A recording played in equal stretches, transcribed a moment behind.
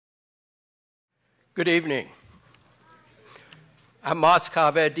Good evening. I'm Karlis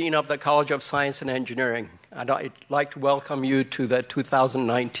Kaufmanis, Dean of the College of Science and Engineering, and I'd like to welcome you to the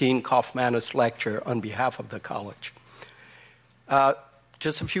 2019 Kaufmanis Lecture on behalf of the college.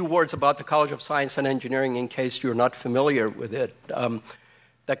 Just a few words about the College of Science and Engineering in case you're not familiar with it.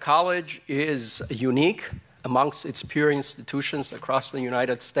 The college is unique amongst its peer institutions across the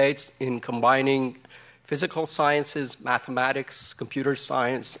United States in combining physical sciences, mathematics, computer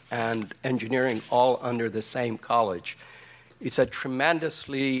science, and engineering all under the same college. It's a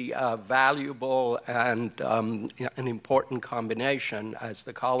tremendously valuable and an important combination as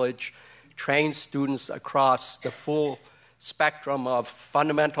the college trains students across the full spectrum of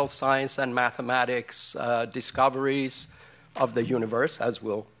fundamental science and mathematics discoveries of the universe, as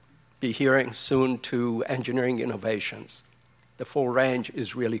we'll be hearing soon, to engineering innovations. The full range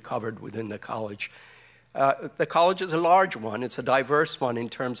is really covered within the college. The college is a large one. It's a diverse one in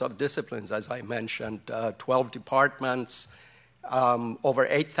terms of disciplines, as I mentioned, 12 departments, over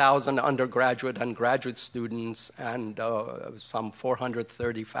 8,000 undergraduate and graduate students, and some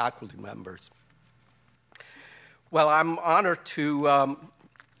 430 faculty members. Well, I'm honored to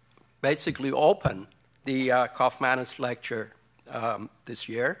basically open the Kaufmanis Lecture this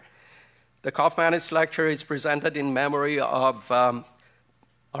year. The Kaufmanis Lecture is presented in memory of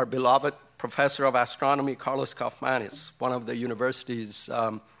our beloved Professor of Astronomy, Karlis Kaufmanis, one of the university's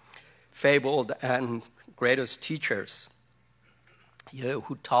fabled and greatest teachers,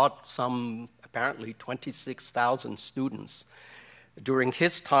 who taught some apparently 26,000 students during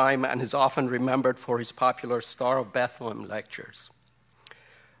his time and is often remembered for his popular Star of Bethlehem lectures.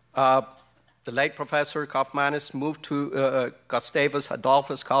 The late Professor Kaufmanis moved to Gustavus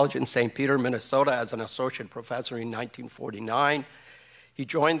Adolphus College in St. Peter, Minnesota as an associate professor in 1949. He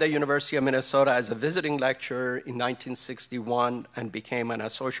joined the University of Minnesota as a visiting lecturer in 1961 and became an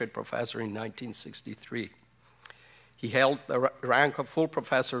associate professor in 1963. He held the rank of full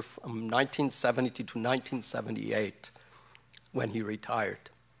professor from 1970 to 1978 when he retired.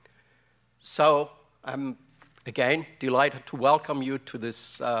 So I'm, again, delighted to welcome you to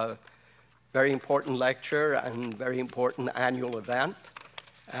this very important lecture and very important annual event.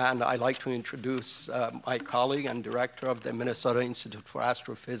 And I'd like to introduce my colleague and director of the Minnesota Institute for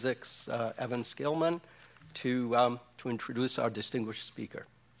Astrophysics, Evan Skillman, to introduce our distinguished speaker.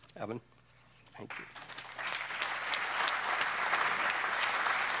 Evan, thank you.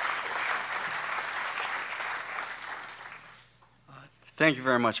 Thank you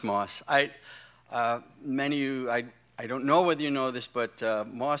very much, Moss. Many of you, I don't know whether you know this, but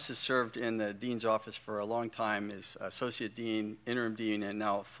Moss has served in the dean's office for a long time as associate dean, interim dean, and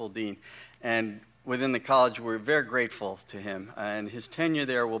now full dean. And within the college, we're very grateful to him. And his tenure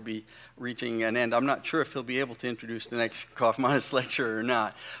there will be reaching an end. I'm not sure if he'll be able to introduce the next Kaufmanis lecture or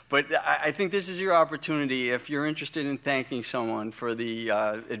not. But I think this is your opportunity. If you're interested in thanking someone for the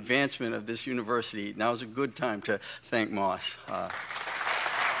advancement of this university, now's a good time to thank Moss.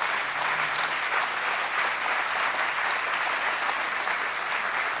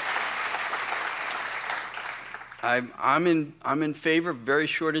 I'm in favor of very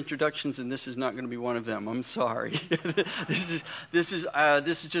short introductions, and this is not going to be one of them. I'm sorry. This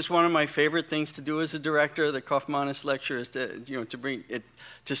is just one of my favorite things to do as a director. The Kaufmanis Lecture is to bring it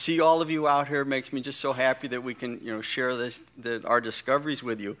to see all of you out here. Makes me just so happy that we can share our discoveries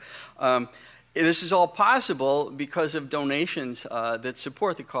with you. This is all possible because of donations that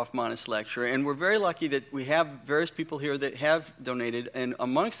support the Kaufmanis Lecture, and we're very lucky that we have various people here that have donated, and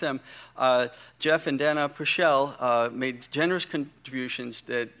amongst them, Jeff and Dana Purcell made generous contributions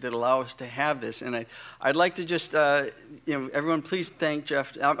that allow us to have this, and I'd like to just, everyone please thank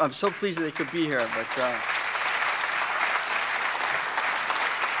Jeff. I'm so pleased that they could be here, but...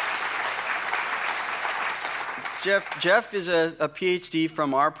 Jeff is a PhD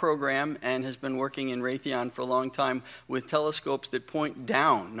from our program and has been working in Raytheon for a long time with telescopes that point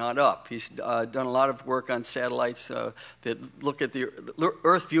down, not up. He's done a lot of work on satellites that look at the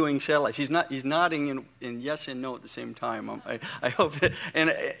Earth viewing satellites. He's nodding in yes and no at the same time. I hope that,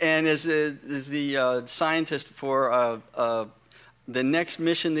 and as the scientist for the next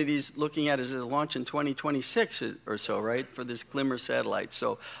mission that he's looking at is a launch in 2026 or so, right, for this Glimmer satellite.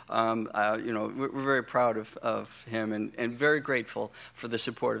 So, we're very proud of him and very grateful for the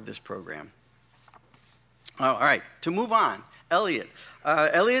support of this program. All right, to move on, Eliot.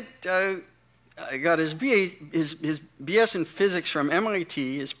 Eliot got his BS in physics from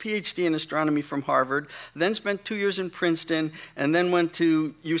MIT, his PhD in astronomy from Harvard, then spent 2 years in Princeton, and then went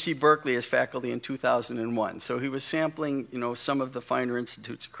to UC Berkeley as faculty in 2001. So he was sampling, some of the finer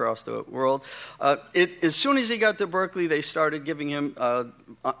institutes across the world. As soon as he got to Berkeley, they started giving him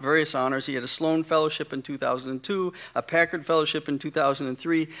various honors. He had a Sloan Fellowship in 2002, a Packard Fellowship in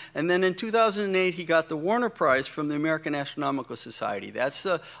 2003, and then in 2008 he got the Warner Prize from the American Astronomical Society. That's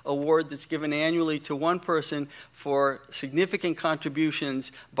an award that's given annually to one person for significant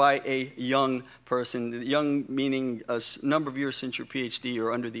contributions by a young person, young meaning a number of years since your PhD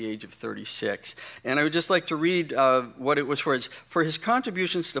or under the age of 36. And I would just like to read what it was for. It's for his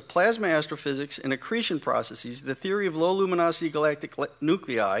contributions to plasma astrophysics and accretion processes, the theory of low luminosity galactic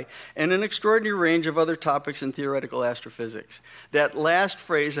nuclei, and an extraordinary range of other topics in theoretical astrophysics. That last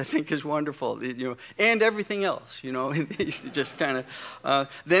phrase I think is wonderful, and everything else, He's just kind of.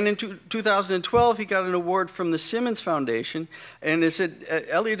 Then in 2012 he got an award from the Simmons Foundation, and it said,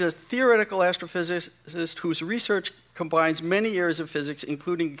 Eliot is a theoretical astrophysicist whose research combines many areas of physics,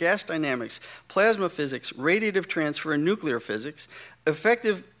 including gas dynamics, plasma physics, radiative transfer, and nuclear physics,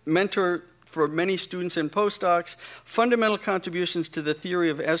 effective mentor for many students and postdocs, fundamental contributions to the theory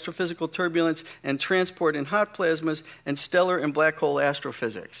of astrophysical turbulence and transport in hot plasmas, and stellar and black hole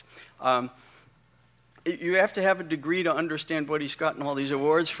astrophysics. You have to have a degree to understand what he's gotten all these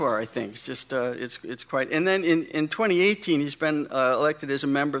awards for, I think. It's just, it's quite... And then in 2018, he's been elected as a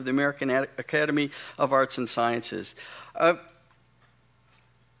member of the American Academy of Arts and Sciences.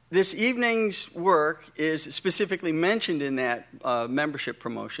 This evening's work is specifically mentioned in that membership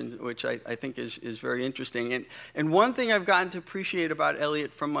promotion, which I think is very interesting. And one thing I've gotten to appreciate about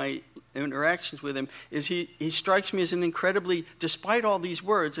Eliot from my interactions with him is he strikes me as an incredibly, despite all these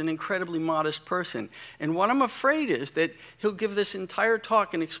words, an incredibly modest person. And what I'm afraid is that he'll give this entire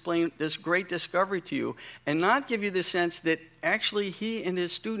talk and explain this great discovery to you and not give you the sense that actually he and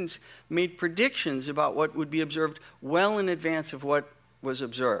his students made predictions about what would be observed well in advance of what was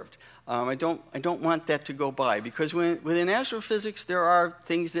observed. I don't want that to go by, because within astrophysics there are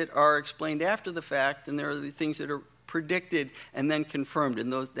things that are explained after the fact, and there are the things that are predicted and then confirmed,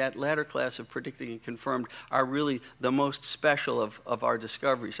 and that latter class of predicting and confirmed are really the most special of our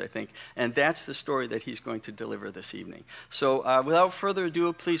discoveries, I think. And that's the story that he's going to deliver this evening. So without further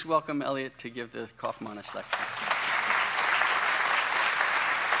ado, please welcome Eliot to give the Kaufmanis lecture.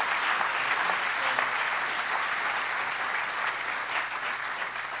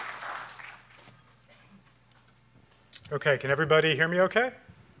 Okay, can everybody hear me okay?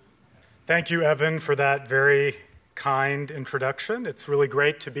 Thank you, Evan, for that very kind introduction. It's really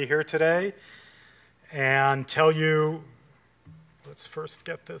great to be here today and tell you, let's first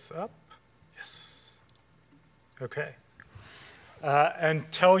get this up. Yes. Okay. And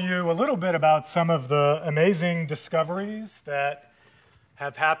tell you a little bit about some of the amazing discoveries that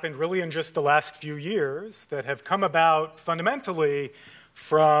have happened really in just the last few years that have come about fundamentally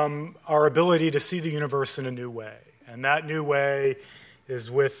from our ability to see the universe in a new way. And that new way is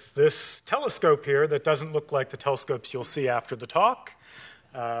with this telescope here that doesn't look like the telescopes you'll see after the talk.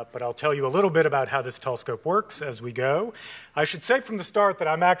 But I'll tell you a little bit about how this telescope works as we go. I should say from the start that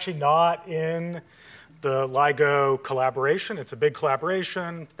I'm actually not in the LIGO collaboration. It's a big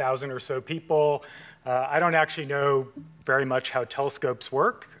collaboration, 1,000 or so people. I don't actually know very much how telescopes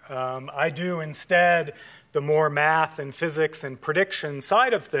work. I do instead the more math and physics and prediction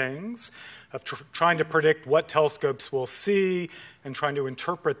side of things, of trying to predict what telescopes we'll see and trying to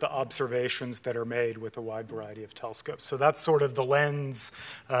interpret the observations that are made with a wide variety of telescopes. So that's sort of the lens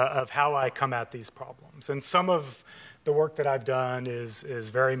of how I come at these problems. And some of the work that I've done is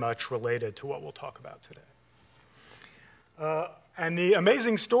very much related to what we'll talk about today. And the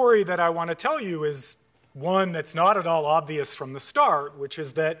amazing story that I want to tell you is one that's not at all obvious from the start, which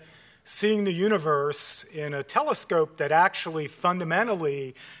is that seeing the universe in a telescope that actually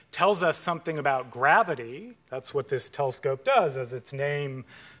fundamentally tells us something about gravity, that's what this telescope does, as its name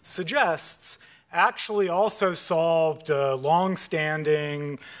suggests, actually also solved a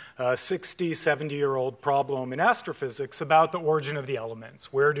long-standing 60, 70-year-old problem in astrophysics about the origin of the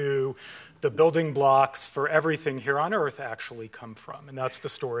elements. Where do the building blocks for everything here on Earth actually come from? And that's the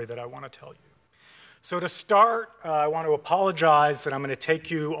story that I want to tell you. So to start, I want to apologize that I'm going to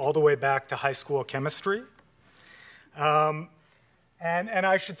take you all the way back to high school chemistry. And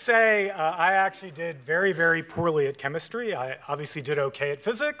I should say I actually did very, very poorly at chemistry. I obviously did okay at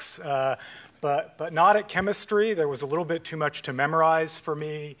physics, but not at chemistry. There was a little bit too much to memorize for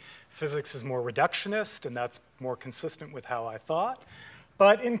me. Physics is more reductionist, and that's more consistent with how I thought.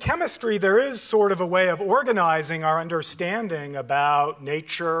 But in chemistry, there is sort of a way of organizing our understanding about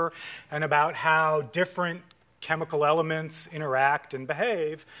nature and about how different chemical elements interact and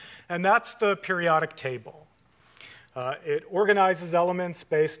behave, and that's the periodic table. It organizes elements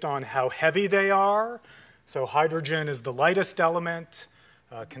based on how heavy they are. So hydrogen is the lightest element,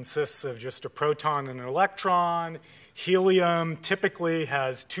 consists of just a proton and an electron. Helium typically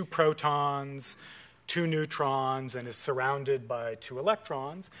has 2 protons, 2 neutrons, and is surrounded by 2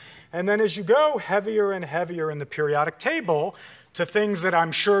 electrons. And then as you go heavier and heavier in the periodic table to things that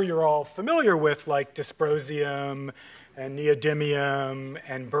I'm sure you're all familiar with, like dysprosium and neodymium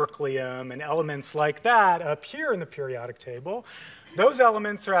and berkelium and elements like that up here in the periodic table, those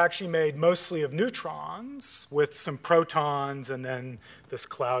elements are actually made mostly of neutrons with some protons and then this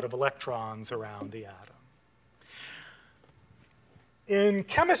cloud of electrons around the atom. In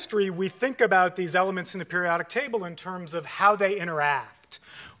chemistry, we think about these elements in the periodic table in terms of how they interact,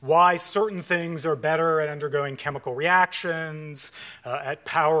 why certain things are better at undergoing chemical reactions, at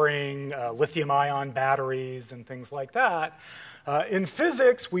powering lithium-ion batteries and things like that. In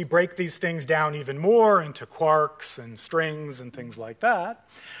physics, we break these things down even more into quarks and strings and things like that.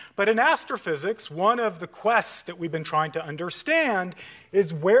 But in astrophysics, one of the quests that we've been trying to understand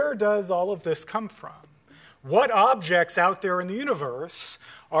is where does all of this come from? What objects out there in the universe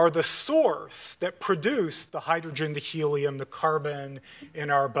are the source that produce the hydrogen, the helium, the carbon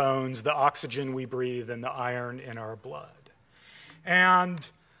in our bones, the oxygen we breathe, and the iron in our blood? And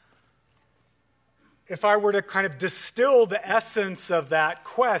if I were to kind of distill the essence of that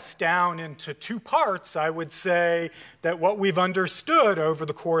quest down into 2 parts, I would say that what we've understood over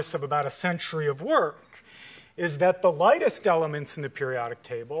the course of about a century of work is that the lightest elements in the periodic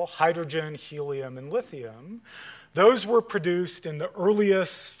table, hydrogen, helium, and lithium, those were produced in the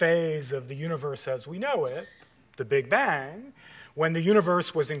earliest phase of the universe as we know it, the Big Bang, when the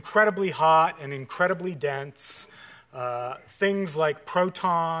universe was incredibly hot and incredibly dense. Things like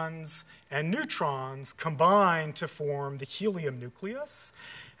protons and neutrons combined to form the helium nucleus,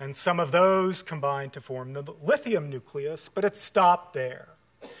 and some of those combined to form the lithium nucleus, but it stopped there.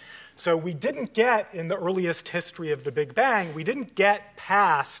 So we didn't get, in the earliest history of the Big Bang, we didn't get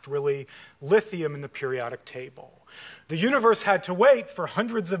past, really, lithium in the periodic table. The universe had to wait for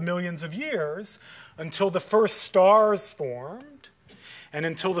hundreds of millions of years until the first stars formed and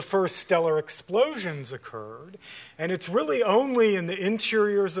until the first stellar explosions occurred. And it's really only in the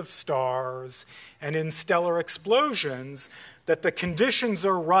interiors of stars and in stellar explosions that the conditions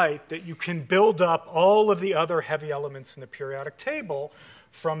are right that you can build up all of the other heavy elements in the periodic table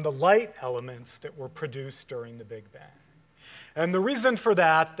from the light elements that were produced during the Big Bang. And the reason for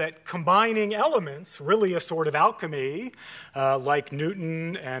that combining elements, really a sort of alchemy, like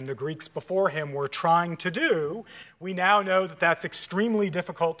Newton and the Greeks before him were trying to do, we now know that that's extremely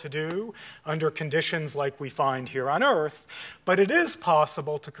difficult to do under conditions like we find here on Earth. But it is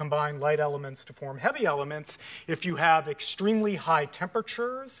possible to combine light elements to form heavy elements if you have extremely high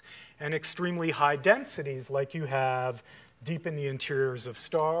temperatures and extremely high densities like you have deep in the interiors of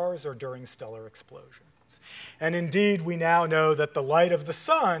stars or during stellar explosions. And indeed, we now know that the light of the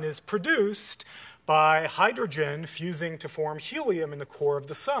sun is produced by hydrogen fusing to form helium in the core of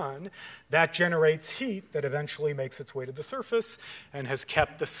the sun. That generates heat that eventually makes its way to the surface and has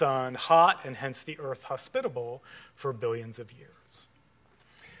kept the sun hot and hence the Earth hospitable for billions of years.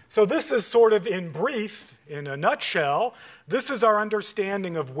 So this is sort of in brief, in a nutshell, this is our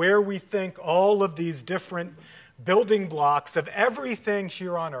understanding of where we think all of these different building blocks of everything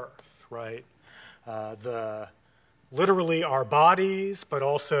here on Earth, right? Literally our bodies, but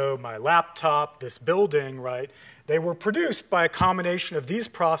also my laptop, this building, right? They were produced by a combination of these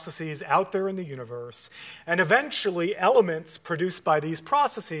processes out there in the universe, and eventually elements produced by these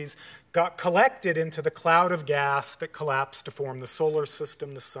processes got collected into the cloud of gas that collapsed to form the solar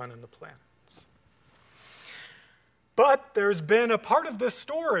system, the sun, and the planets. But there's been a part of this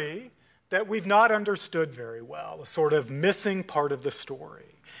story that we've not understood very well, a sort of missing part of the story.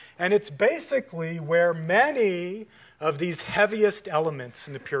 And it's basically where many of these heaviest elements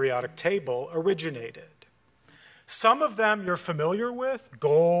in the periodic table originated. Some of them you're familiar with,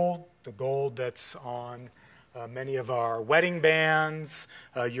 gold, the gold that's on many of our wedding bands,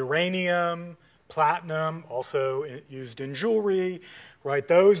 uranium, platinum, also used in jewelry, right?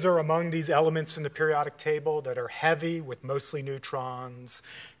 Those are among these elements in the periodic table that are heavy with mostly neutrons.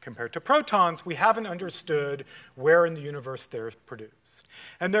 Compared to protons, we haven't understood where in the universe they're produced.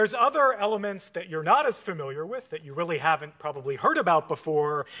 And there's other elements that you're not as familiar with that you really haven't probably heard about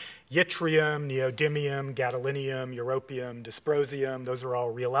before. Yttrium, neodymium, gadolinium, europium, dysprosium. Those are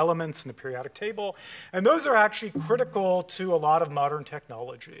all real elements in the periodic table. And those are actually critical to a lot of modern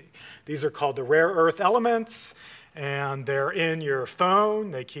technology. These are called the rare earth elements. And they're in your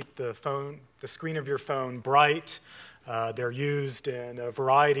phone. They keep the screen of your phone bright. They're used in a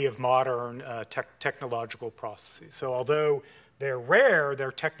variety of modern technological processes. So although they're rare,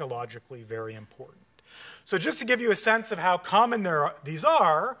 they're technologically very important. So just to give you a sense of how common these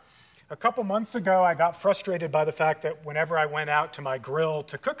are, A couple months ago, I got frustrated by the fact that whenever I went out to my grill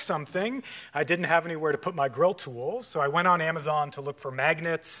to cook something, I didn't have anywhere to put my grill tools. So I went on Amazon to look for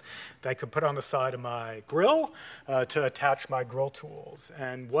magnets that I could put on the side of my grill to attach my grill tools.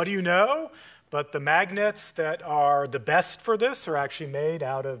 And what do you know? But the magnets that are the best for this are actually made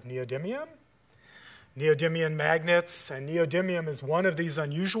out of neodymium. Neodymium magnets, and neodymium is one of these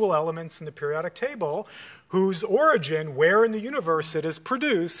unusual elements in the periodic table whose origin, where in the universe it is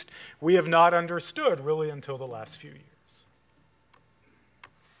produced, we have not understood really until the last few years.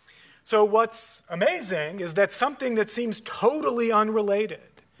 So what's amazing is that something that seems totally unrelated,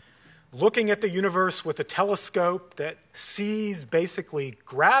 looking at the universe with a telescope that sees basically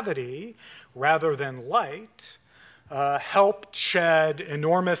gravity rather than light, helped shed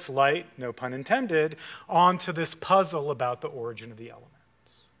enormous light, no pun intended, onto this puzzle about the origin of the elements.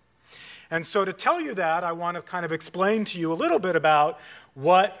 And so to tell you that, I want to kind of explain to you a little bit about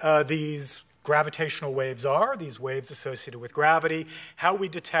what these gravitational waves are, these waves associated with gravity, how we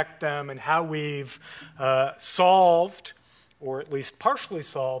detect them, and how we've solved, or at least partially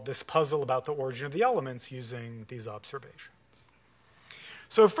solved, this puzzle about the origin of the elements using these observations.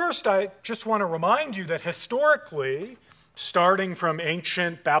 So first, I just want to remind you that historically, starting from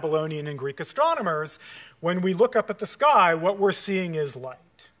ancient Babylonian and Greek astronomers, when we look up at the sky, what we're seeing is light.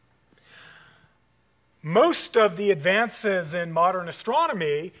 Most of the advances in modern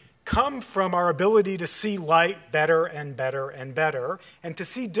astronomy come from our ability to see light better and better and better, and to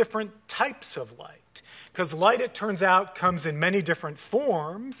see different types of light. Because light, it turns out, comes in many different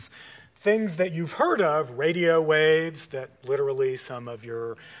forms. Things that you've heard of, radio waves that literally some of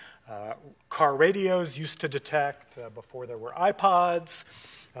your car radios used to detect before there were iPods,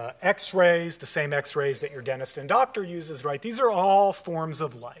 X-rays, the same X-rays that your dentist and doctor uses, right? These are all forms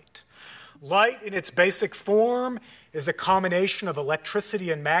of light. Light in its basic form is a combination of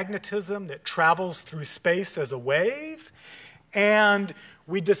electricity and magnetism that travels through space as a wave, and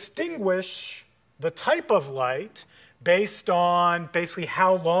we distinguish the type of light based on basically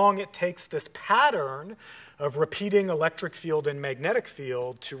how long it takes this pattern of repeating electric field and magnetic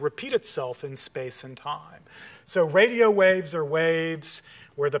field to repeat itself in space and time. So radio waves are waves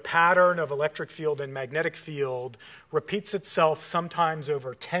where the pattern of electric field and magnetic field repeats itself sometimes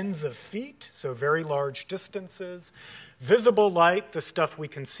over tens of feet, so very large distances. Visible light, the stuff we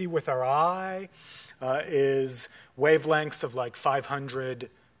can see with our eye, is wavelengths of like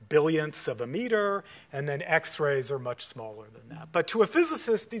 500 billionths of a meter, and then X-rays are much smaller than that. But to a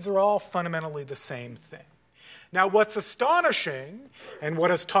physicist, these are all fundamentally the same thing. Now, what's astonishing, and what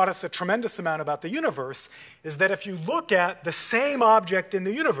has taught us a tremendous amount about the universe, is that if you look at the same object in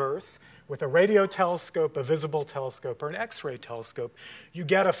the universe with a radio telescope, a visible telescope, or an X-ray telescope, you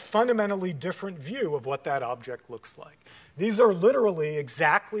get a fundamentally different view of what that object looks like. These are literally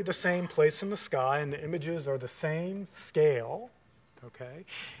exactly the same place in the sky, and the images are the same scale. Okay?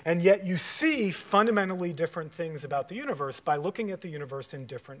 And yet you see fundamentally different things about the universe by looking at the universe in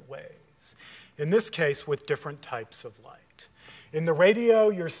different ways. In this case, with different types of light. In the radio,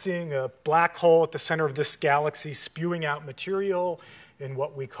 you're seeing a black hole at the center of this galaxy spewing out material in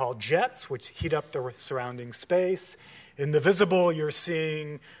what we call jets, which heat up the surrounding space. In the visible, you're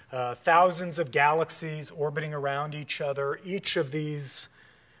seeing thousands of galaxies orbiting around each other. Each of these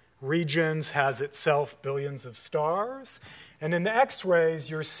regions has itself billions of stars. And in the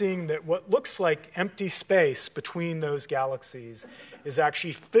X-rays, you're seeing that what looks like empty space between those galaxies is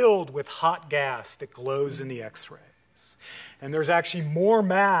actually filled with hot gas that glows in the X-rays. And there's actually more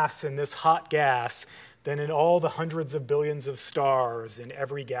mass in this hot gas than in all the hundreds of billions of stars in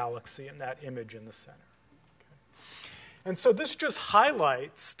every galaxy in that image in the center. And so this just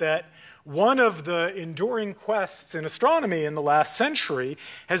highlights that one of the enduring quests in astronomy in the last century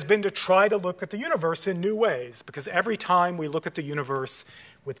has been to try to look at the universe in new ways, because every time we look at the universe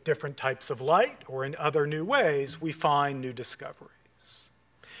with different types of light or in other new ways, we find new discoveries.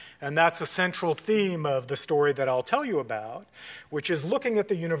 And that's a central theme of the story that I'll tell you about, which is looking at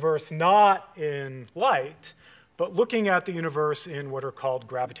the universe not in light, but looking at the universe in what are called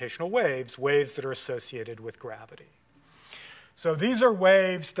gravitational waves, waves that are associated with gravity. So these are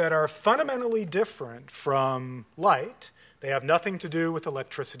waves that are fundamentally different from light. They have nothing to do with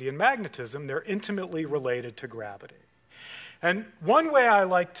electricity and magnetism. They're intimately related to gravity. And one way I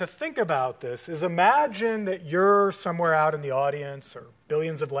like to think about this is imagine that you're somewhere out in the audience or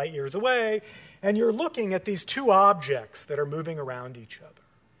billions of light years away, and you're looking at these two objects that are moving around each other.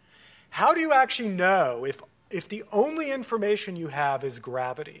 How do you actually know if the only information you have is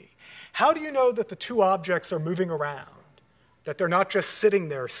gravity? How do you know that the two objects are moving around? That they're not just sitting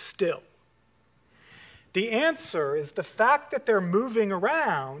there still? The answer is the fact that they're moving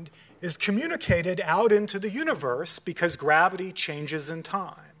around is communicated out into the universe because gravity changes in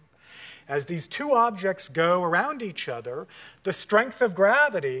time. As these two objects go around each other, the strength of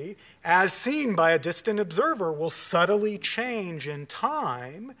gravity, as seen by a distant observer, will subtly change in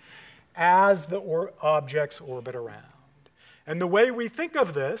time as the objects orbit around. And the way we think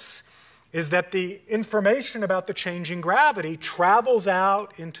of this is that the information about the changing gravity travels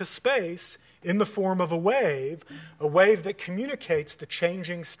out into space in the form of a wave that communicates the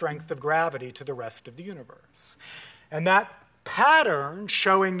changing strength of gravity to the rest of the universe. And that pattern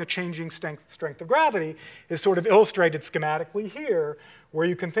showing the changing strength of gravity is sort of illustrated schematically here, where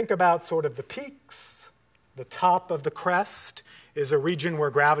you can think about sort of the peaks. The top of the crest is a region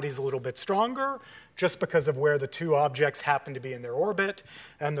where gravity is a little bit stronger, just because of where the two objects happen to be in their orbit,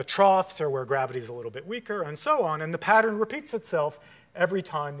 and the troughs are where gravity is a little bit weaker, and so on. And the pattern repeats itself every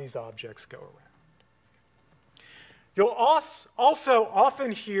time these objects go around. You'll also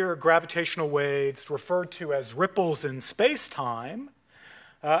often hear gravitational waves referred to as ripples in space-time,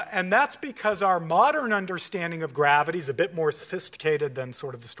 and that's because our modern understanding of gravity is a bit more sophisticated than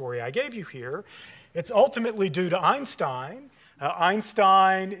sort of the story I gave you here. It's ultimately due to Einstein.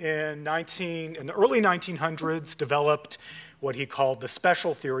 Einstein in the early 1900s developed what he called the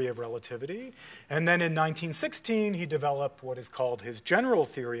special theory of relativity. And then in 1916, he developed what is called his general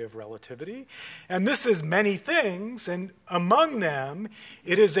theory of relativity. And this is many things, and among them,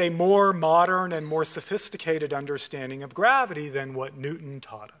 it is a more modern and more sophisticated understanding of gravity than what Newton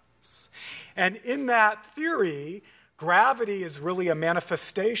taught us. And in that theory, gravity is really a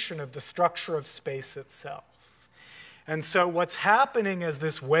manifestation of the structure of space itself. And so what's happening as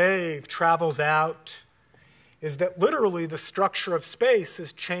this wave travels out is that literally the structure of space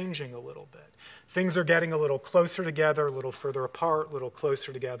is changing a little bit. Things are getting a little closer together, a little further apart, a little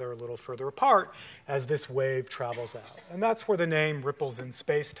closer together, a little further apart as this wave travels out. And that's where the name ripples in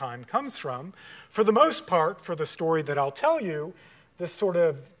space-time comes from. For the most part, for the story that I'll tell you, this sort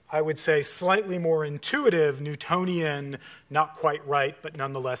of, I would say, slightly more intuitive, Newtonian, not quite right, but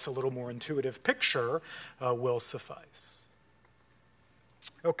nonetheless a little more intuitive picture will suffice.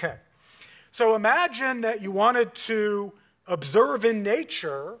 Okay. So imagine that you wanted to observe in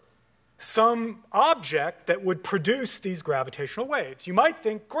nature some object that would produce these gravitational waves. You might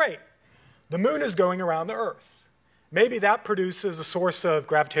think, great, the moon is going around the Earth. Maybe that produces a source of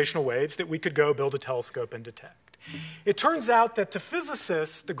gravitational waves that we could go build a telescope and detect. It turns out that to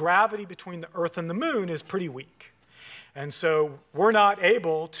physicists, the gravity between the Earth and the moon is pretty weak. And so we're not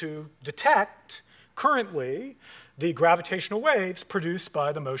able to detect currently the gravitational waves produced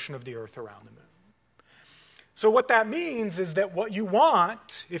by the motion of the Earth around the moon. So what that means is that what you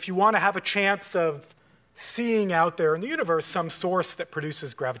want, if you want to have a chance of seeing out there in the universe some source that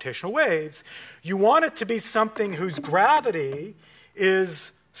produces gravitational waves, you want it to be something whose gravity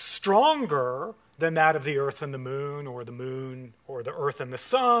is stronger than that of the Earth and the moon or the Earth and the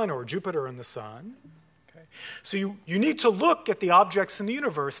sun, or Jupiter and the sun. Okay? So you need to look at the objects in the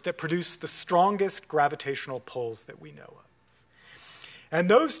universe that produce the strongest gravitational pulls that we know of. And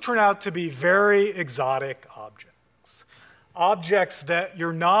those turn out to be very exotic objects, objects that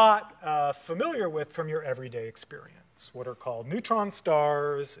you're not familiar with from your everyday experience, what are called neutron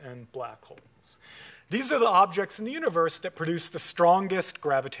stars and black holes. These are the objects in the universe that produce the strongest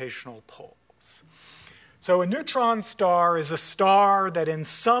gravitational pulls. So a neutron star is a star that in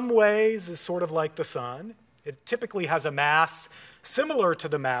some ways is sort of like the sun. It typically has a mass similar to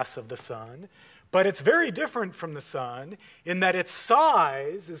the mass of the sun, but it's very different from the sun in that its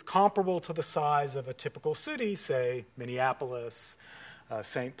size is comparable to the size of a typical city, say Minneapolis,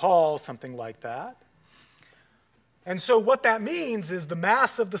 St. Paul, something like that. And so what that means is the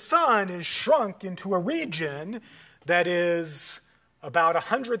mass of the sun is shrunk into a region that is about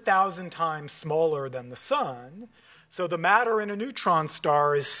 100,000 times smaller than the sun. So the matter in a neutron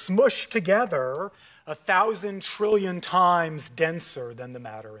star is smushed together 1,000 trillion times denser than the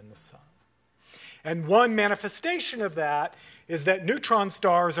matter in the sun. And one manifestation of that is that neutron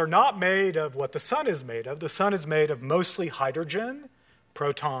stars are not made of what the sun is made of. The sun is made of mostly hydrogen,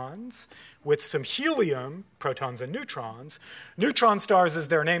 protons, with some helium, protons and neutrons. Neutron stars, as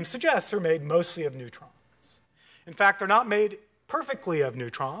their name suggests, are made mostly of neutrons. In fact, they're not made perfectly of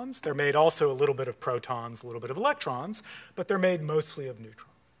neutrons. They're made also a little bit of protons, a little bit of electrons, but they're made mostly of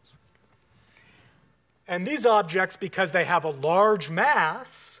neutrons. And these objects, because they have a large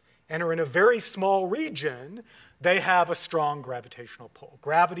mass and are in a very small region, they have a strong gravitational pull.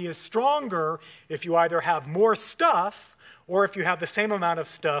 Gravity is stronger if you either have more stuff or if you have the same amount of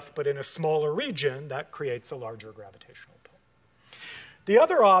stuff but in a smaller region. That creates a larger gravitational pull. The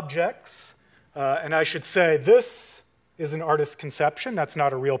other objects And I should say, this is an artist's conception. That's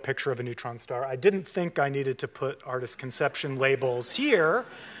not a real picture of a neutron star. I didn't think I needed to put artist conception labels here.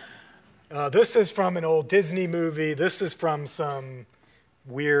 This is from an old Disney movie. This is from some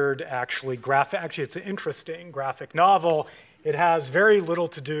weird, actually, it's an interesting graphic novel. It has very little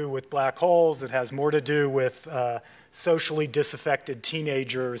to do with black holes. It has more to do with socially disaffected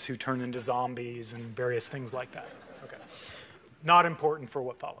teenagers who turn into zombies and various things like that. Okay. Not important for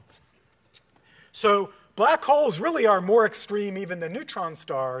what follows. So black holes really are more extreme even than neutron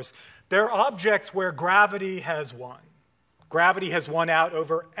stars. They're objects where gravity has won. Gravity has won out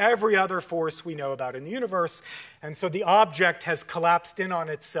over every other force we know about in the universe, and so the object has collapsed in on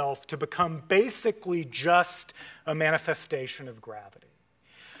itself to become basically just a manifestation of gravity.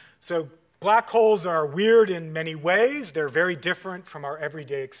 So black holes are weird in many ways. They're very different from our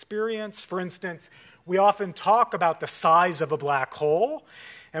everyday experience. For instance, we often talk about the size of a black hole,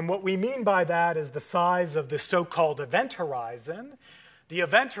 and what we mean by that is the size of the so-called event horizon. The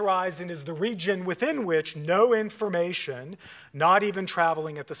event horizon is the region within which no information, not even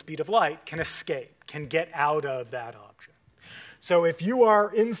traveling at the speed of light, can escape, can get out of that object. So if you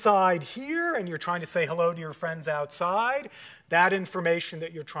are inside here and you're trying to say hello to your friends outside, that information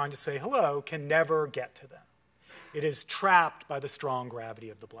that you're trying to say hello can never get to them. It is trapped by the strong gravity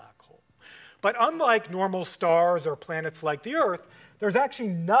of the black hole. But unlike normal stars or planets like the Earth, there's actually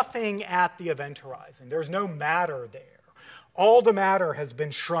nothing at the event horizon. There's no matter there. All the matter has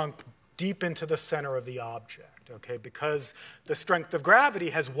been shrunk deep into the center of the object, okay, because the strength of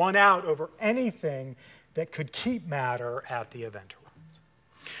gravity has won out over anything that could keep matter at the event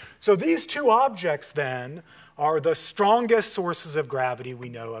horizon. So these two objects, then, are the strongest sources of gravity we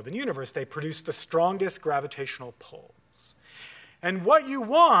know of in the universe. They produce the strongest gravitational pulls. And what you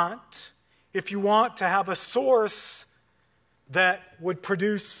want, if you want to have a source that would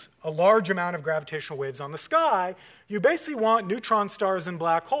produce a large amount of gravitational waves on the sky, you basically want neutron stars and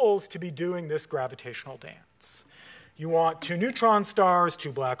black holes to be doing this gravitational dance. You want two neutron stars,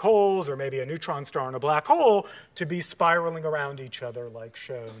 two black holes, or maybe a neutron star and a black hole to be spiraling around each other like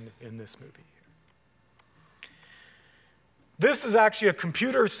shown in this movie here. This is actually a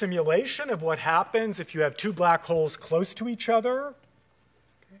computer simulation of what happens if you have two black holes close to each other.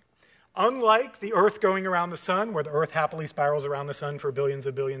 Unlike the Earth going around the sun, where the Earth happily spirals around the sun for billions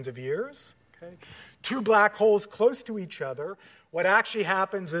of years, okay? Two black holes close to each other, what actually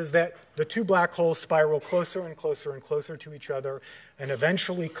happens is that the two black holes spiral closer and closer and closer to each other and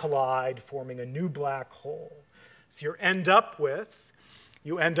eventually collide, forming a new black hole. So you end up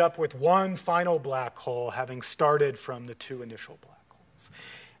with one final black hole having started from the two initial black holes.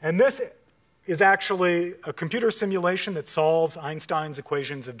 And this is actually a computer simulation that solves Einstein's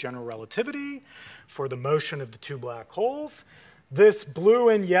equations of general relativity for the motion of the two black holes. This blue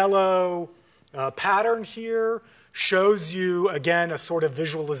and yellow pattern here shows you, again, a sort of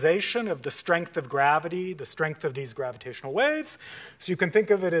visualization of the strength of gravity, the strength of these gravitational waves. So you can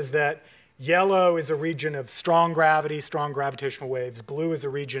think of it as that yellow is a region of strong gravity, strong gravitational waves. Blue is a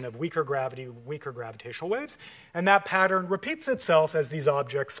region of weaker gravity, weaker gravitational waves. And that pattern repeats itself as these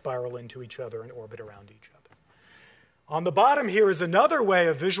objects spiral into each other and orbit around each other. On the bottom here is another way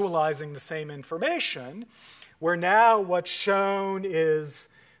of visualizing the same information, where now what's shown is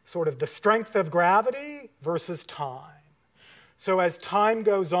sort of the strength of gravity versus time. So as time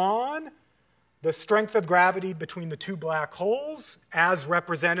goes on, the strength of gravity between the two black holes, as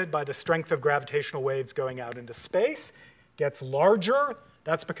represented by the strength of gravitational waves going out into space, gets larger.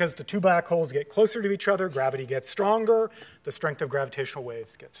 That's because the two black holes get closer to each other, gravity gets stronger, the strength of gravitational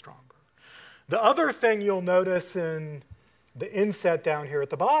waves gets stronger. The other thing you'll notice in the inset down here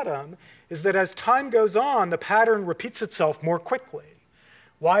at the bottom is that as time goes on, the pattern repeats itself more quickly.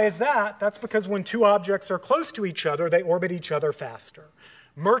 Why is that? That's because when two objects are close to each other, they orbit each other faster.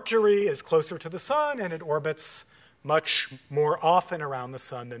 Mercury is closer to the sun, and it orbits much more often around the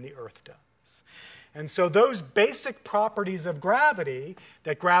sun than the Earth does. And so those basic properties of gravity,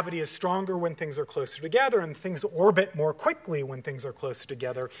 that gravity is stronger when things are closer together and things orbit more quickly when things are closer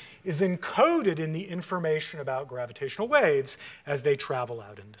together, is encoded in the information about gravitational waves as they travel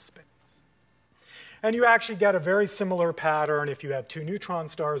out into space. And you actually get a very similar pattern if you have two neutron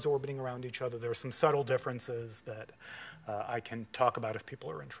stars orbiting around each other. There are some subtle differences that I can talk about if people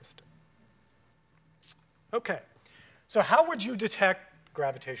are interested. Okay, so how would you detect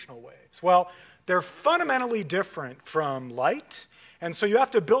gravitational waves? Well, they're fundamentally different from light, and so you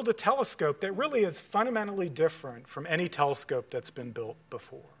have to build a telescope that really is fundamentally different from any telescope that's been built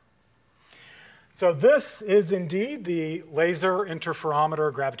before. So this is indeed the Laser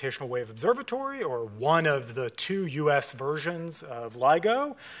Interferometer Gravitational Wave Observatory, or one of the two US versions of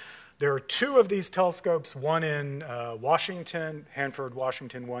LIGO. There are two of these telescopes, one in Washington, Hanford,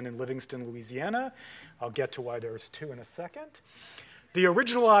 Washington, one in Livingston, Louisiana. I'll get to why there's two in a second. The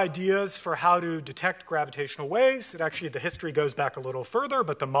original ideas for how to detect gravitational waves, the history goes back a little further,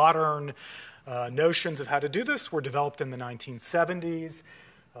 but the modern notions of how to do this were developed in the 1970s.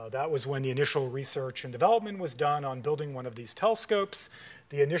 That was when the initial research and development was done on building one of these telescopes.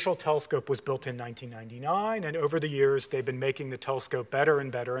 The initial telescope was built in 1999, and over the years, they've been making the telescope better and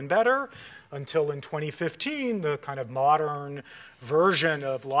better and better until in 2015, the kind of modern version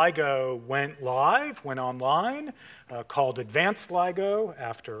of LIGO went online, called Advanced LIGO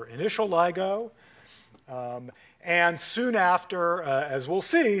after initial LIGO. And soon after, as we'll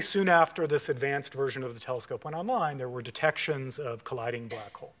see, soon after this advanced version of the telescope went online, there were detections of colliding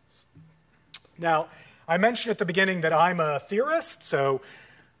black holes. Now, I mentioned at the beginning that I'm a theorist, so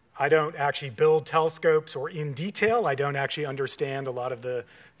I don't actually build telescopes, or in detail, I don't actually understand a lot of the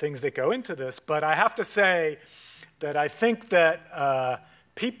things that go into this, but I have to say that I think that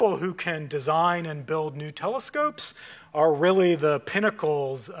people who can design and build new telescopes are really the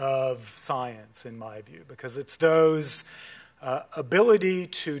pinnacles of science, in my view, because it's those ability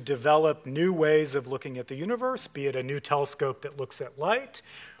to develop new ways of looking at the universe, be it a new telescope that looks at light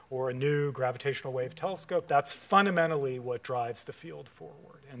or a new gravitational wave telescope. That's fundamentally what drives the field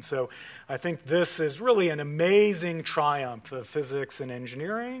forward. And so I think this is really an amazing triumph of physics and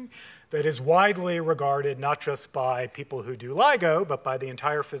engineering that is widely regarded not just by people who do LIGO, but by the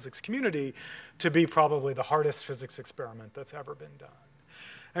entire physics community to be probably the hardest physics experiment that's ever been done.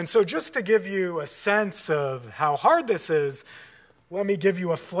 And so just to give you a sense of how hard this is, let me give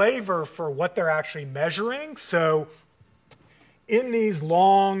you a flavor for what they're actually measuring. So in these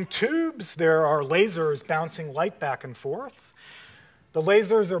long tubes, there are lasers bouncing light back and forth. The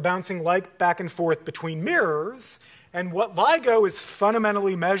lasers are bouncing light back and forth between mirrors, and what LIGO is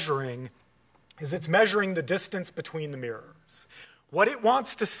fundamentally measuring is it's measuring the distance between the mirrors. What it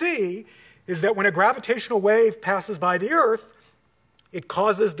wants to see is that when a gravitational wave passes by the Earth, it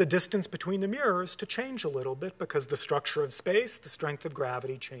causes the distance between the mirrors to change a little bit because the structure of space, the strength of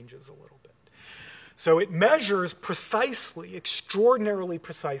gravity changes a little bit. So it measures precisely, extraordinarily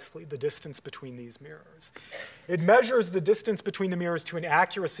precisely, the distance between these mirrors. It measures the distance between the mirrors to an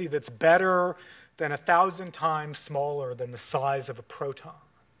accuracy that's better than 1,000 times smaller than the size of a proton.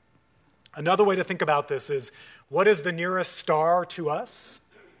 Another way to think about this is, what is the nearest star to us?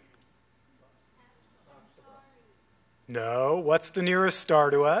 No, what's the nearest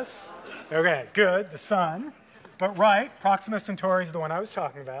star to us? Okay, good, the sun. But right, Proxima Centauri is the one I was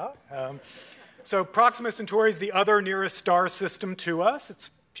talking about. So Proxima Centauri is the other nearest star system to us. It's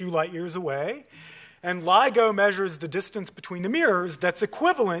a few light years away. And LIGO measures the distance between the mirrors that's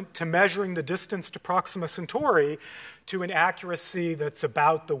equivalent to measuring the distance to Proxima Centauri to an accuracy that's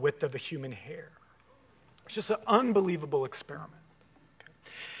about the width of a human hair. It's just an unbelievable experiment. Okay.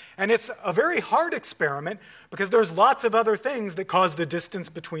 And it's a very hard experiment because there's lots of other things that cause the distance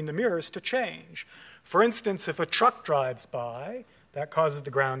between the mirrors to change. For instance, if a truck drives by, that causes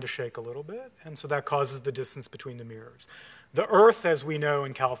the ground to shake a little bit, and so that causes the distance between the mirrors. The Earth, as we know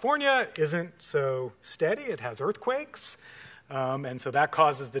in California, isn't so steady. It has earthquakes, and so that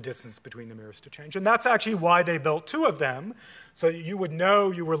causes the distance between the mirrors to change. And that's actually why they built two of them, so you would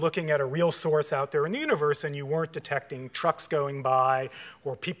know you were looking at a real source out there in the universe and you weren't detecting trucks going by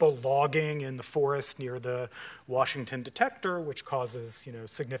or people logging in the forest near the Washington detector, which causes,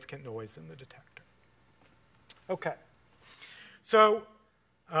 significant noise in the detector. Okay. So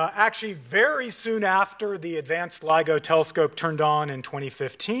actually, very soon after the Advanced LIGO telescope turned on in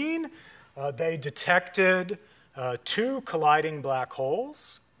 2015, they detected two colliding black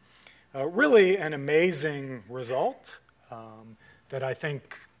holes. Really an amazing result that I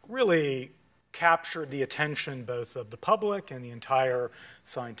think really captured the attention both of the public and the entire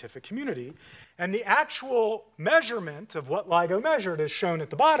scientific community. And the actual measurement of what LIGO measured is shown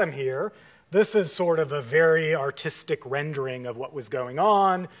at the bottom here. This is sort of a very artistic rendering of what was going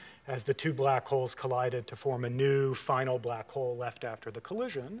on as the two black holes collided to form a new final black hole left after the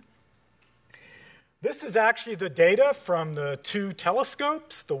collision. This is actually the data from the two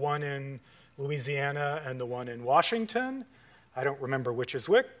telescopes, the one in Louisiana and the one in Washington. I don't remember which is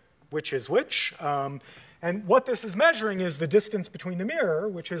which. And what this is measuring is the distance between the mirror,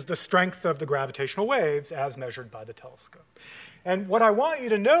 which is the strength of the gravitational waves as measured by the telescope. And what I want you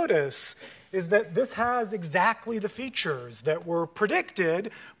to notice is that this has exactly the features that were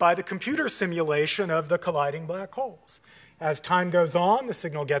predicted by the computer simulation of the colliding black holes. As time goes on, the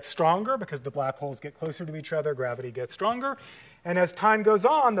signal gets stronger because the black holes get closer to each other, gravity gets stronger. And as time goes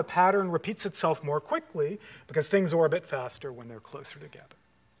on, the pattern repeats itself more quickly because things orbit faster when they're closer together.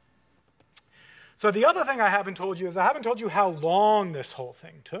 So the other thing I haven't told you is I haven't told you how long this whole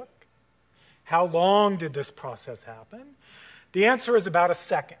thing took. How long did this process happen? The answer is about a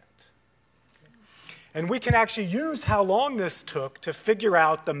second. And we can actually use how long this took to figure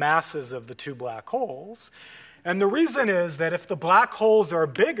out the masses of the two black holes. And the reason is that if the black holes are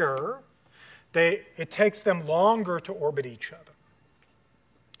bigger, it takes them longer to orbit each other.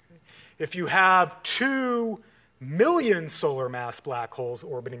 If you have 2 million solar mass black holes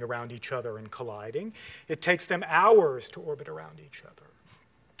orbiting around each other and colliding, it takes them hours to orbit around each other.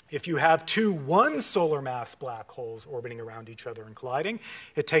 If you have 2 1 solar mass black holes orbiting around each other and colliding,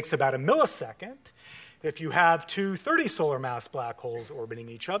 it takes about a millisecond. If you have 2 30 solar mass black holes orbiting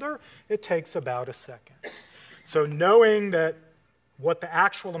each other, it takes about a second. So knowing that what the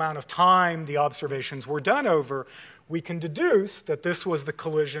actual amount of time the observations were done over, we can deduce that this was the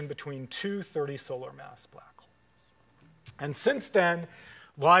collision between 2 30 solar mass black holes. And since then,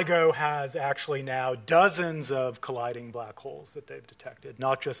 LIGO has actually now dozens of colliding black holes that they've detected,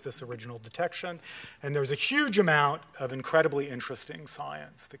 not just this original detection. And there's a huge amount of incredibly interesting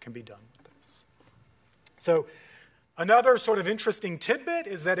science that can be done with this. So another sort of interesting tidbit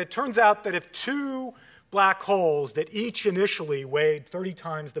is that it turns out that if 2 black holes that each initially weighed 30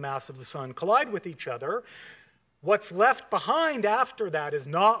 times the mass of the sun collide with each other, what's left behind after that is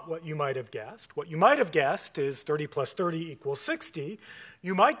not what you might have guessed. What you might have guessed is 30 plus 30 equals 60.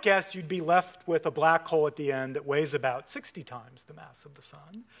 You might guess you'd be left with a black hole at the end that weighs about 60 times the mass of the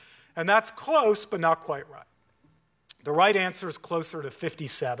sun. And that's close, but not quite right. The right answer is closer to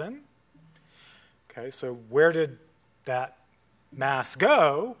 57. Okay, so where did that mass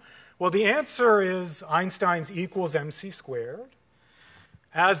go? Well, the answer is Einstein's E equals mc squared.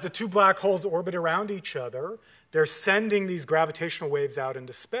 As the 2 black holes orbit around each other, they're sending these gravitational waves out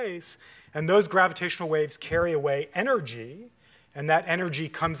into space, and those gravitational waves carry away energy, and that energy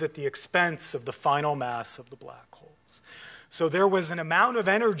comes at the expense of the final mass of the black holes. So there was an amount of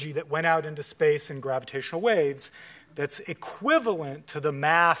energy that went out into space in gravitational waves that's equivalent to the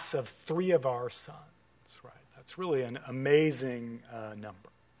mass of 3 of our suns. Right? That's really an amazing number.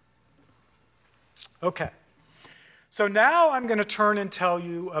 Okay. So now I'm going to turn and tell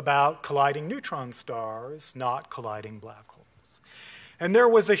you about colliding neutron stars, not colliding black holes. And there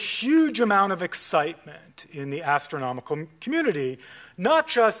was a huge amount of excitement in the astronomical community, not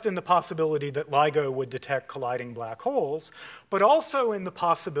just in the possibility that LIGO would detect colliding black holes, but also in the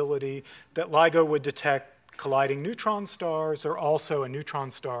possibility that LIGO would detect colliding neutron stars or also a neutron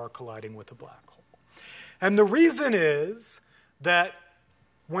star colliding with a black hole. And the reason is that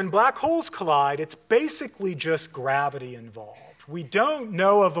when black holes collide, it's basically just gravity involved. We don't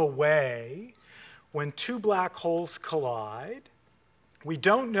know of a way when 2 black holes collide. We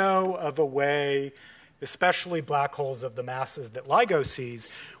don't know of a way, especially black holes of the masses that LIGO sees,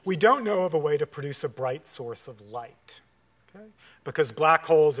 we don't know of a way to produce a bright source of light. Okay? Because black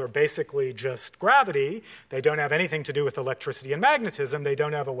holes are basically just gravity. They don't have anything to do with electricity and magnetism. They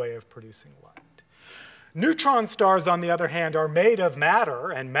don't have a way of producing light. Neutron stars, on the other hand, are made of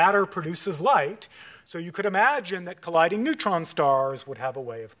matter, and matter produces light. So you could imagine that colliding neutron stars would have a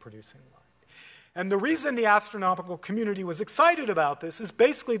way of producing light. And the reason the astronomical community was excited about this is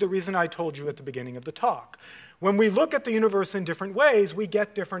basically the reason I told you at the beginning of the talk. When we look at the universe in different ways, we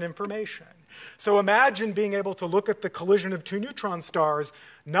get different information. So imagine being able to look at the collision of 2 neutron stars,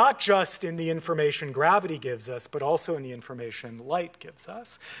 not just in the information gravity gives us, but also in the information light gives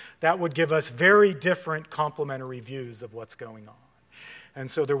us. That would give us very different complementary views of what's going on. And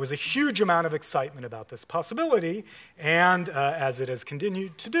so there was a huge amount of excitement about this possibility, and as it has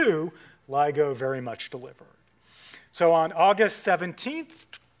continued to do, LIGO very much delivered. So on August 17th,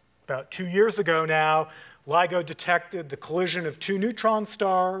 about 2 years ago now, LIGO detected the collision of 2 neutron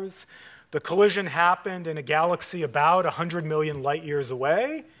stars. The collision happened in a galaxy about 100 million light years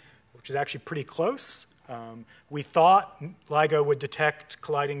away, which is actually pretty close. We thought LIGO would detect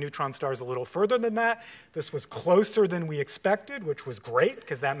colliding neutron stars a little further than that. This was closer than we expected, which was great,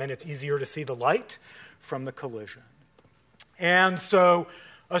 because that meant it's easier to see the light from the collision. And so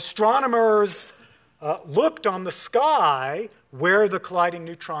astronomers looked on the sky where the colliding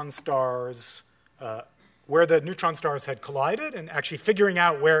neutron stars, where the neutron stars had collided, and actually figuring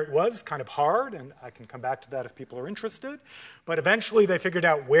out where it was kind of hard, and I can come back to that if people are interested. But eventually they figured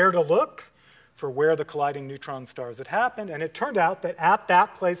out where to look for where the colliding neutron stars had happened, and it turned out that at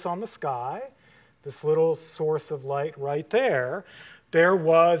that place on the sky, this little source of light right there, there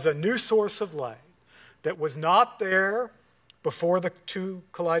was a new source of light that was not there before the 2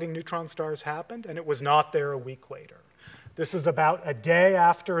 colliding neutron stars happened, and it was not there a week later. This is about a day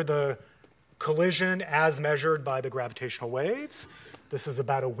after the collision as measured by the gravitational waves. This is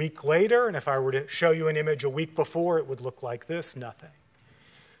about a week later, and if I were to show you an image a week before, it would look like this, nothing.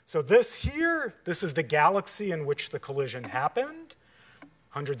 So this here, this is the galaxy in which the collision happened,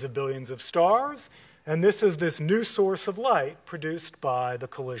 hundreds of billions of stars, and this is this new source of light produced by the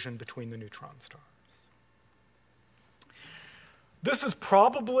collision between the neutron stars. This is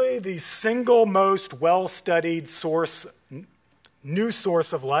probably the single most well-studied new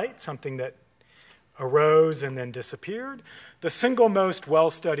source of light, something that arose and then disappeared. The single most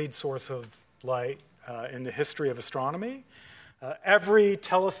well-studied source of light in the history of astronomy. Every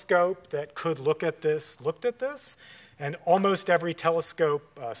telescope that could look at this looked at this, and almost every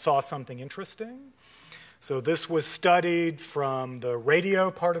telescope saw something interesting. So this was studied from the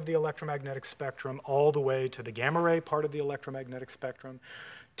radio part of the electromagnetic spectrum all the way to the gamma ray part of the electromagnetic spectrum.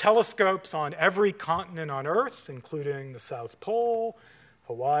 Telescopes on every continent on Earth, including the South Pole,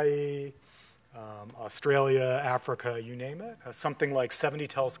 Hawaii, Australia, Africa, you name it. Something like 70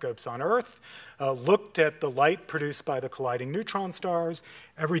 telescopes on Earth looked at the light produced by the colliding neutron stars.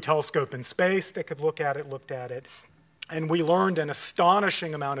 Every telescope in space that could look at it looked at it. And we learned an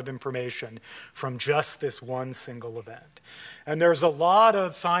astonishing amount of information from just this one single event. And there's a lot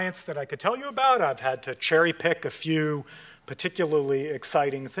of science that I could tell you about. I've had to cherry pick a few particularly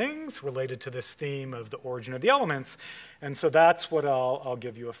exciting things related to this theme of the origin of the elements. And so that's what I'll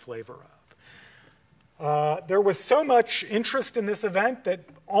give you a flavor of. There was so much interest in this event that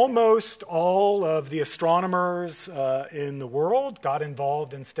almost all of the astronomers in the world got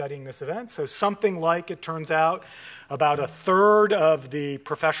involved in studying this event. So something like, it turns out, about a third of the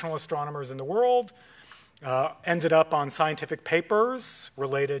professional astronomers in the world ended up on scientific papers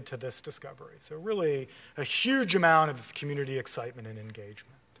related to this discovery. So really a huge amount of community excitement and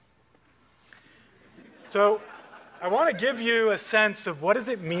engagement. So I want to give you a sense of what does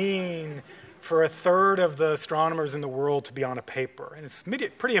it mean for a third of the astronomers in the world to be on a paper. And it's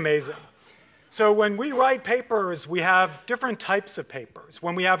pretty amazing. So when we write papers, we have different types of papers.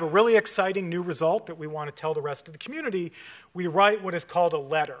 When we have a really exciting new result that we want to tell the rest of the community, we write what is called a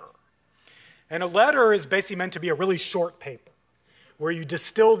letter. And a letter is basically meant to be a really short paper, where you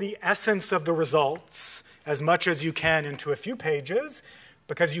distill the essence of the results as much as you can into a few pages,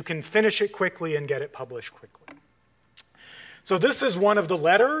 because you can finish it quickly and get it published quickly. So this is one of the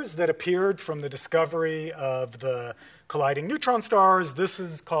letters that appeared from the discovery of the colliding neutron stars. This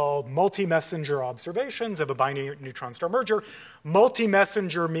is called multi-messenger observations of a binary neutron star merger.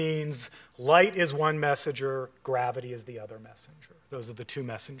 Multi-messenger means light is one messenger, gravity is the other messenger. Those are the two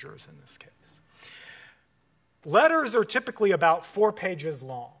messengers in this case. Letters are typically about 4 pages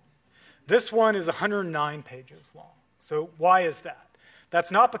long. This one is 109 pages long. So why is that? That's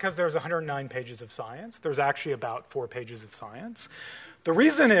not because there's 109 pages of science. There's actually about 4 pages of science. The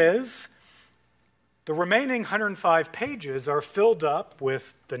reason is the remaining 105 pages are filled up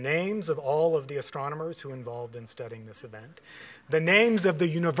with the names of all of the astronomers who are involved in studying this event, the names of the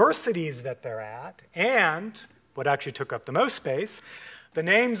universities that they're at, and, what actually took up the most space, the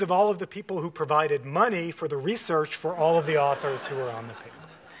names of all of the people who provided money for the research for all of the authors who were on the paper.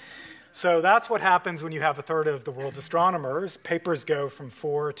 So that's what happens when you have a third of the world's astronomers. Papers go from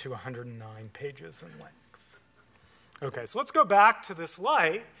 4 to 109 pages in length. Okay, so let's go back to this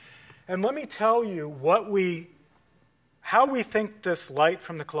light, and let me tell you how we think this light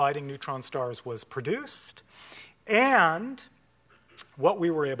from the colliding neutron stars was produced, and what we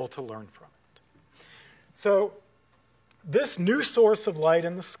were able to learn from it. So this new source of light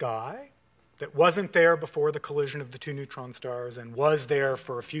in the sky that wasn't there before the collision of the 2 neutron stars and was there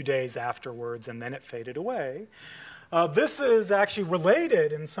for a few days afterwards, and then it faded away. This is actually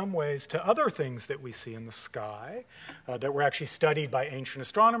related in some ways to other things that we see in the sky that were actually studied by ancient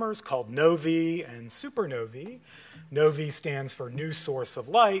astronomers called novae and supernovae. Novae stands for new source of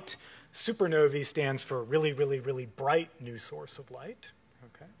light. Supernovae stands for really, really, really bright new source of light.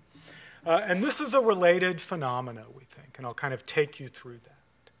 Okay? And this is a related phenomena, we think, and I'll kind of take you through that.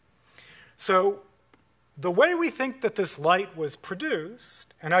 So the way we think that this light was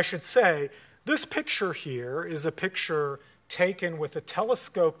produced, and I should say, this picture here is a picture taken with a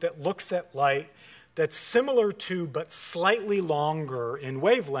telescope that looks at light that's similar to but slightly longer in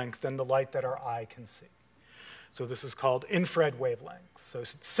wavelength than the light that our eye can see. So this is called infrared wavelength. So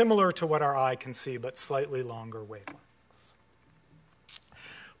it's similar to what our eye can see, but slightly longer wavelengths.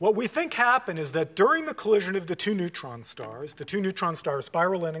 What we think happened is that during the collision of the 2 neutron stars, the 2 neutron stars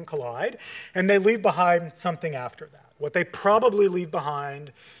spiral in and collide, and they leave behind something after that. What they probably leave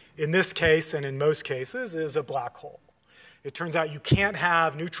behind, in this case and in most cases, is a black hole. It turns out you can't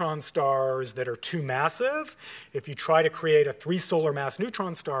have neutron stars that are too massive. If you try to create a 3 solar mass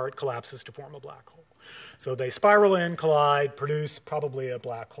neutron star, it collapses to form a black hole. So they spiral in, collide, produce probably a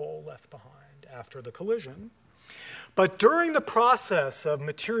black hole left behind after the collision. But during the process of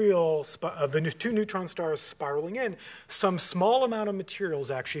the two neutron stars spiraling in, some small amount of material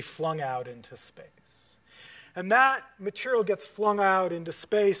is actually flung out into space. And that material gets flung out into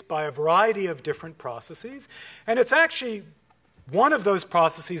space by a variety of different processes. And it's actually, one of those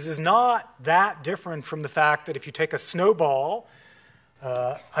processes is not that different from the fact that if you take a snowball,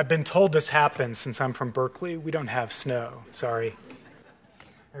 I've been told this happens since I'm from Berkeley. We don't have snow, sorry.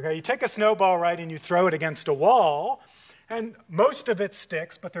 Okay, you take a snowball, right, and you throw it against a wall, and most of it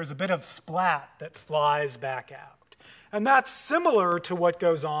sticks, but there's a bit of splat that flies back out. And that's similar to what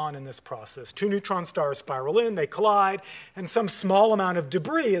goes on in this process. Two neutron stars spiral in, they collide, and some small amount of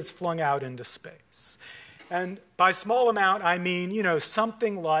debris is flung out into space. And by small amount, I mean,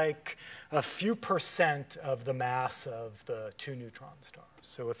 something like a few percent of the mass of the two neutron stars.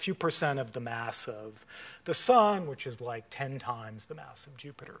 So a few percent of the mass of the sun, which is like 10 times the mass of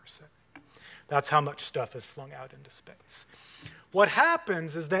Jupiter. So that's how much stuff is flung out into space. What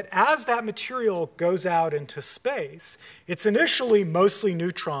happens is that as that material goes out into space, it's initially mostly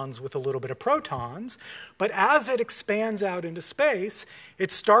neutrons with a little bit of protons, but as it expands out into space,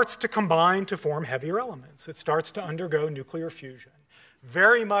 it starts to combine to form heavier elements. It starts to undergo nuclear fusion.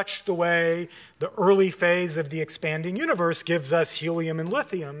 Very much the way the early phase of the expanding universe gives us helium and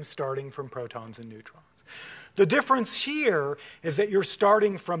lithium starting from protons and neutrons. The difference here is that you're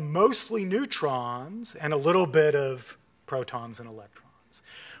starting from mostly neutrons and a little bit of protons and electrons.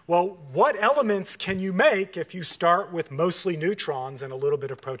 Well, what elements can you make if you start with mostly neutrons and a little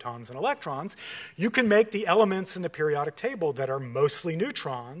bit of protons and electrons? You can make the elements in the periodic table that are mostly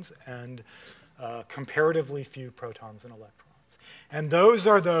neutrons and comparatively few protons and electrons. And those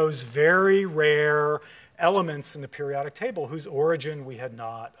are those very rare elements in the periodic table whose origin we had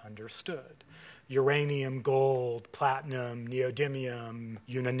not understood. Uranium, gold, platinum, neodymium,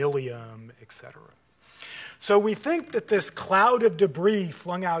 unanillium, etc. So we think that this cloud of debris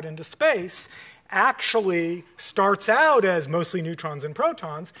flung out into space actually starts out as mostly neutrons and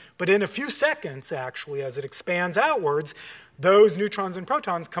protons, but in a few seconds, actually, as it expands outwards, those neutrons and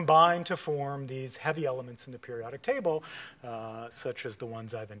protons combine to form these heavy elements in the periodic table, such as the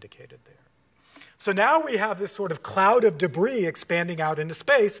ones I've indicated there. So now we have this sort of cloud of debris expanding out into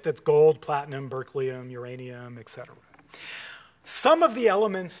space that's gold, platinum, berkelium, uranium, etc. Some of the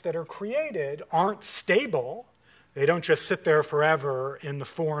elements that are created aren't stable. They don't just sit there forever in the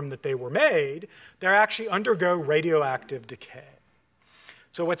form that they were made. They actually undergo radioactive decay.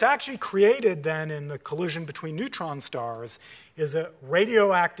 So what's actually created then in the collision between neutron stars is a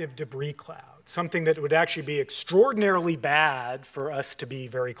radioactive debris cloud, something that would actually be extraordinarily bad for us to be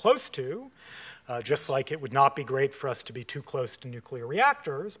very close to, just like it would not be great for us to be too close to nuclear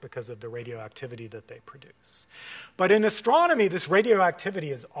reactors because of the radioactivity that they produce. But in astronomy, this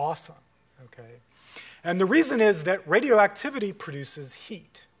radioactivity is awesome, okay? And the reason is that radioactivity produces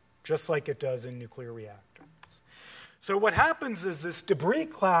heat, just like it does in nuclear reactors. So what happens is this debris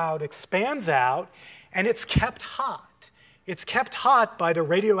cloud expands out, and it's kept hot. It's kept hot by the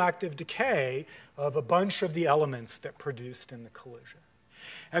radioactive decay of a bunch of the elements that produced in the collision.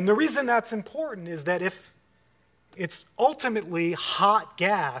 And the reason that's important is that if it's ultimately hot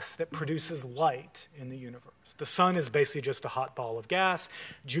gas that produces light in the universe. The sun is basically just a hot ball of gas.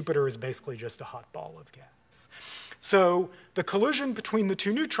 Jupiter is basically just a hot ball of gas. So the collision between the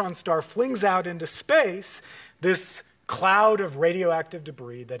two neutron stars flings out into space this cloud of radioactive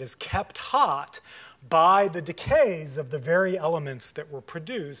debris that is kept hot by the decays of the very elements that were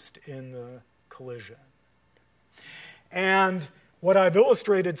produced in the collision. And what I've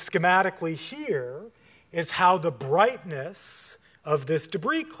illustrated schematically here is how the brightness of this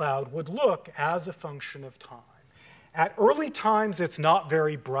debris cloud would look as a function of time. At early times, it's not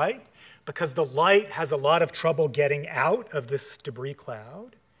very bright because the light has a lot of trouble getting out of this debris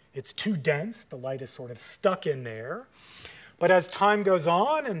cloud. It's too dense. The light is sort of stuck in there. But as time goes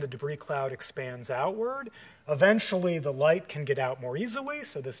on and the debris cloud expands outward, eventually the light can get out more easily,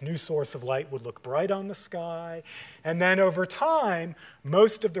 so this new source of light would look bright on the sky. And then over time,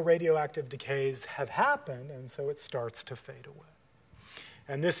 most of the radioactive decays have happened, and so it starts to fade away.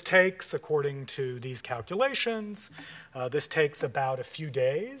 And this takes, according to these calculations, this takes about a few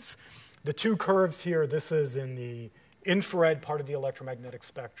days. The two curves here, this is in the infrared part of the electromagnetic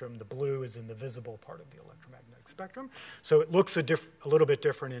spectrum. The blue is in the visible part of the electromagnetic spectrum. So it looks a little bit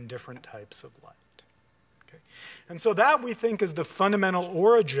different in different types of light. Okay. And so that, we think, is the fundamental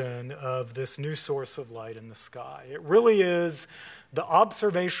origin of this new source of light in the sky. It really is the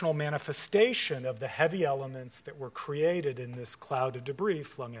observational manifestation of the heavy elements that were created in this cloud of debris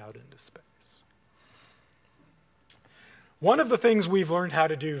flung out into space. One of the things we've learned how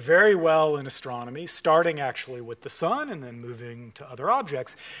to do very well in astronomy, starting actually with the sun and then moving to other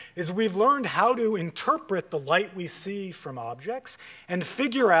objects, is we've learned how to interpret the light we see from objects and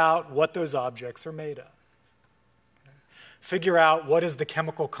figure out what those objects are made of. Figure out what is the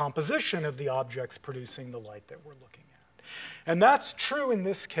chemical composition of the objects producing the light that we're looking at. And that's true in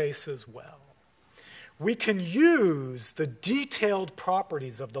this case as well. We can use the detailed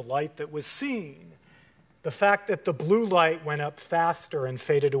properties of the light that was seen. The fact that the blue light went up faster and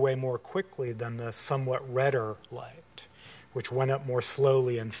faded away more quickly than the somewhat redder light, which went up more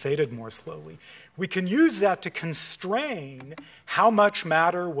slowly and faded more slowly. We can use that to constrain how much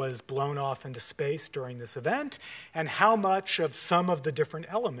matter was blown off into space during this event and how much of some of the different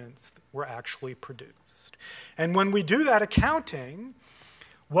elements were actually produced. And when we do that accounting,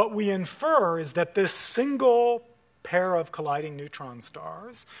 what we infer is that this single pair of colliding neutron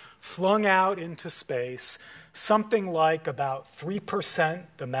stars flung out into space something like about 3%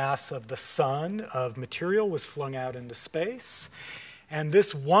 the mass of the sun of material was flung out into space. And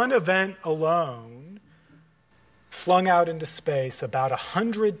this one event alone flung out into space about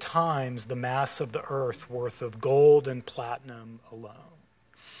 100 times the mass of the Earth worth of gold and platinum alone.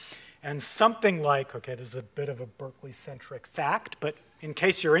 And something like, okay, this is a bit of a Berkeley-centric fact, but in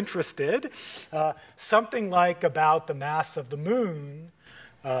case you're interested, something like about the mass of the moon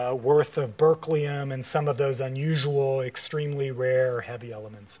worth of berkelium and some of those unusual, extremely rare heavy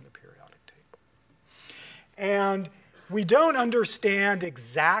elements in the periodic table. And we don't understand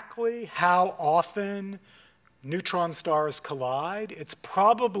exactly how often neutron stars collide. It's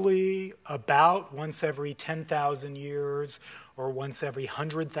probably about once every 10,000 years or once every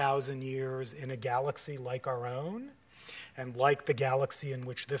 100,000 years in a galaxy like our own, and like the galaxy in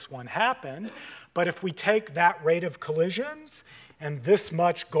which this one happened. But if we take that rate of collisions and this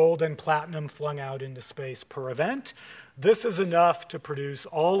much gold and platinum flung out into space per event, this is enough to produce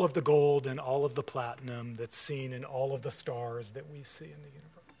all of the gold and all of the platinum that's seen in all of the stars that we see in the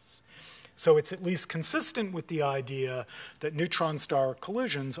universe. So it's at least consistent with the idea that neutron star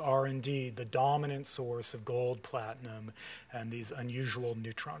collisions are indeed the dominant source of gold, platinum, and these unusual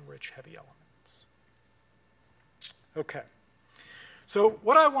neutron-rich heavy elements. Okay, so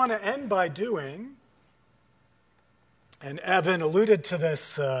what I want to end by doing, and Evan alluded to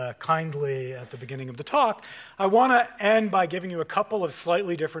this kindly at the beginning of the talk, I want to end by giving you a couple of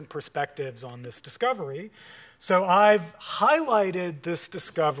slightly different perspectives on this discovery. So I've highlighted this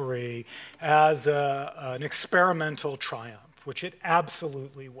discovery as an experimental triumph, which it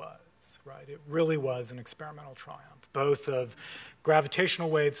absolutely was, right? It really was an experimental triumph, both of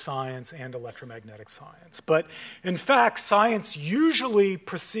gravitational wave science and electromagnetic science. But in fact, science usually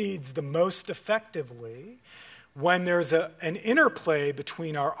proceeds the most effectively when there's an interplay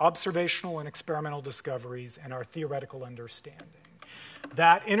between our observational and experimental discoveries and our theoretical understanding.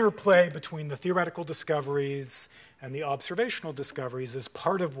 That interplay between the theoretical discoveries and the observational discoveries is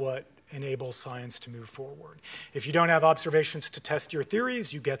part of what enables science to move forward. If you don't have observations to test your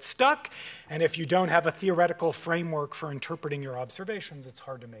theories, you get stuck. And if you don't have a theoretical framework for interpreting your observations, it's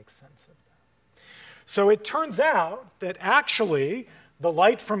hard to make sense of them. So it turns out that actually the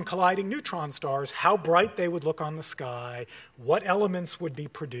light from colliding neutron stars, how bright they would look on the sky, what elements would be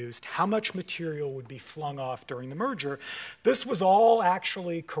produced, how much material would be flung off during the merger, this was all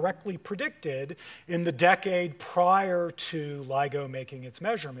actually correctly predicted in the decade prior to LIGO making its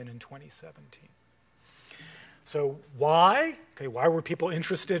measurement in 2017. So why? Okay, why were people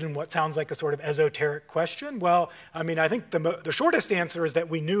interested in what sounds like a sort of esoteric question? Well, I mean, I think the shortest answer is that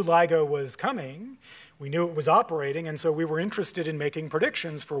we knew LIGO was coming. We knew it was operating, and so we were interested in making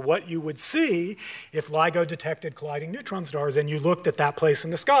predictions for what you would see if LIGO detected colliding neutron stars and you looked at that place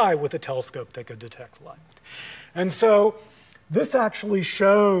in the sky with a telescope that could detect light. And so this actually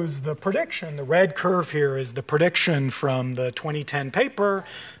shows the prediction. The red curve here is the prediction from the 2010 paper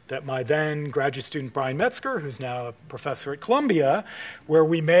that my then graduate student Brian Metzger, who's now a professor at Columbia, where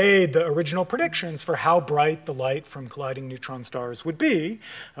we made the original predictions for how bright the light from colliding neutron stars would be.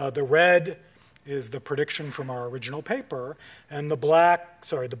 The red is the prediction from our original paper, and the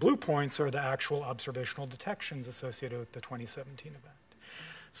blue points are the actual observational detections associated with the 2017 event.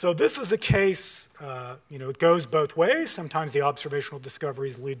 So this is a case, it goes both ways. Sometimes the observational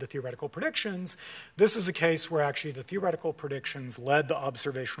discoveries lead the theoretical predictions. This is a case where actually the theoretical predictions led the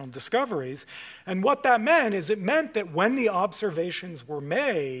observational discoveries. And what that meant is it meant that when the observations were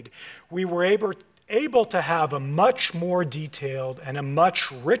made, we were able to have a much more detailed and a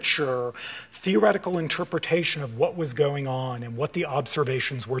much richer theoretical interpretation of what was going on and what the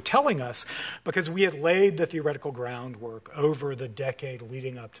observations were telling us, because we had laid the theoretical groundwork over the decade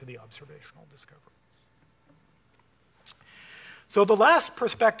leading up to the observational discoveries. So the last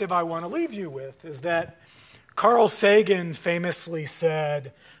perspective I want to leave you with is that Carl Sagan famously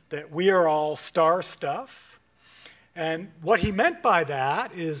said that we are all star stuff. And what he meant by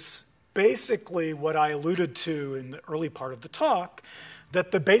that is basically what I alluded to in the early part of the talk,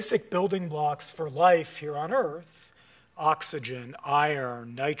 that the basic building blocks for life here on Earth, oxygen,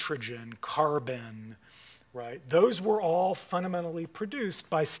 iron, nitrogen, carbon, right, those were all fundamentally produced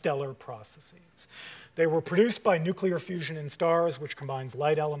by stellar processes. They were produced by nuclear fusion in stars, which combines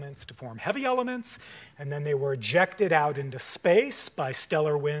light elements to form heavy elements, and then they were ejected out into space by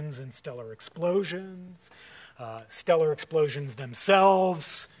stellar winds and stellar explosions. Stellar explosions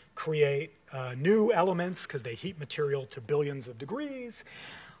themselves create new elements because they heat material to billions of degrees.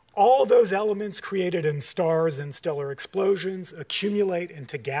 All those elements created in stars and stellar explosions accumulate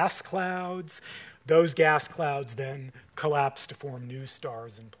into gas clouds. Those gas clouds then collapse to form new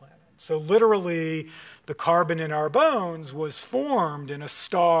stars and planets. So literally, the carbon in our bones was formed in a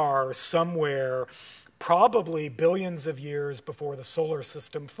star somewhere, probably billions of years before the solar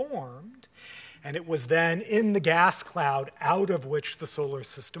system formed. And it was then in the gas cloud out of which the solar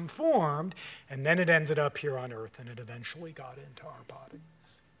system formed, and then it ended up here on Earth, and it eventually got into our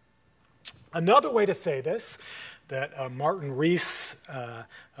bodies. Another way to say this, that Martin Rees,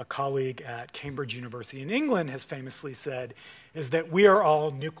 a colleague at Cambridge University in England, has famously said, is that we are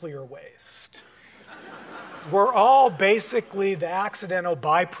all nuclear waste. We're all basically the accidental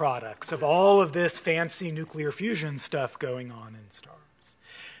byproducts of all of this fancy nuclear fusion stuff going on in stars.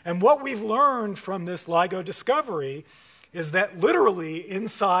 And what we've learned from this LIGO discovery is that literally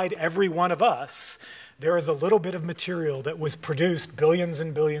inside every one of us, there is a little bit of material that was produced billions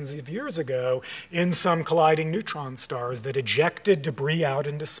and billions of years ago in some colliding neutron stars that ejected debris out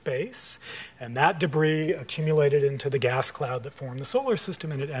into space, and that debris accumulated into the gas cloud that formed the solar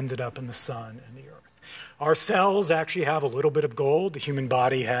system, and it ended up in the sun and the Earth. Our cells actually have a little bit of gold. The human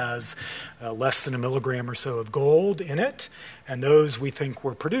body has less than a milligram or so of gold in it, and those we think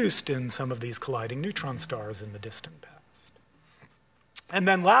were produced in some of these colliding neutron stars in the distant past. And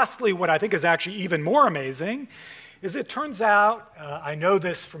then lastly, what I think is actually even more amazing is it turns out, I know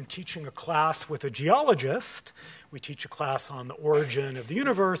this from teaching a class with a geologist. We teach a class on the origin of the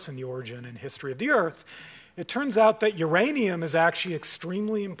universe and the origin and history of the Earth. It turns out that uranium is actually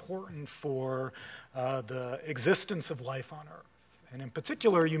extremely important for the existence of life on Earth. And in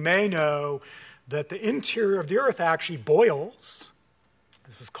particular, you may know that the interior of the Earth actually boils.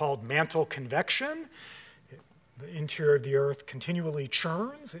 This is called mantle convection. The interior of the Earth continually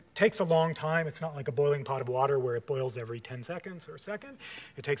churns. It takes a long time. It's not like a boiling pot of water where it boils every 10 seconds or a second.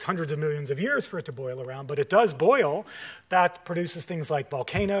 It takes hundreds of millions of years for it to boil around, but it does boil. That produces things like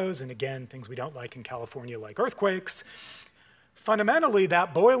volcanoes, and again, things we don't like in California, like earthquakes. Fundamentally,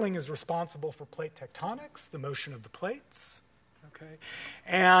 that boiling is responsible for plate tectonics, the motion of the plates. Okay?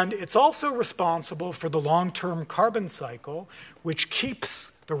 And it's also responsible for the long-term carbon cycle, which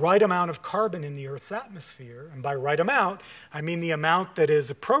keeps the right amount of carbon in the Earth's atmosphere. And by right amount, I mean the amount that is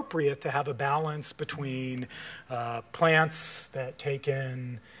appropriate to have a balance between plants that take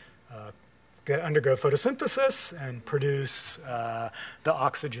in, undergo photosynthesis and produce the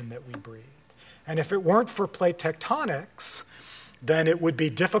oxygen that we breathe. And if it weren't for plate tectonics, then it would be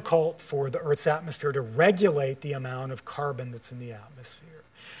difficult for the Earth's atmosphere to regulate the amount of carbon that's in the atmosphere,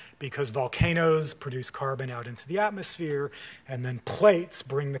 because volcanoes produce carbon out into the atmosphere, and then plates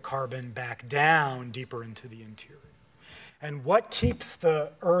bring the carbon back down deeper into the interior. And what keeps the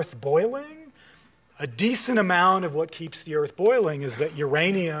Earth boiling? A decent amount of what keeps the Earth boiling is that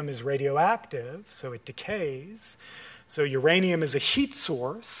uranium is radioactive, so it decays. So uranium is a heat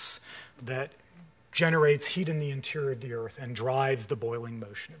source that generates heat in the interior of the Earth and drives the boiling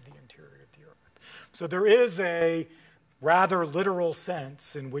motion of the interior of the Earth. So there is a rather literal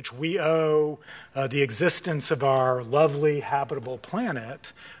sense in which we owe the existence of our lovely habitable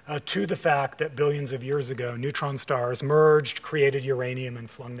planet to the fact that billions of years ago, neutron stars merged, created uranium, and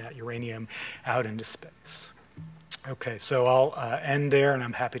flung that uranium out into space. Okay, so I'll end there, and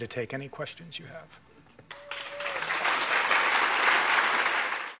I'm happy to take any questions you have.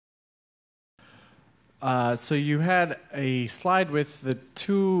 So you had a slide with the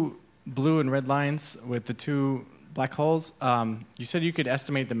two blue and red lines with the two black holes. You said you could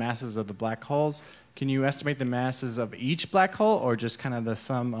estimate the masses of the black holes. Can you estimate the masses of each black hole, or just kind of the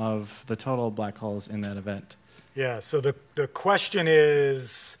sum of the total black holes in that event? Yeah, so the question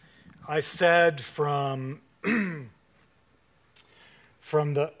is, I said from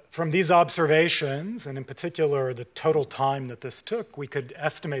these observations, and in particular the total time that this took, we could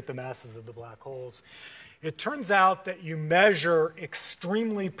estimate the masses of the black holes. It turns out that you measure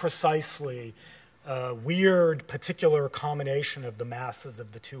extremely precisely weird particular combination of the masses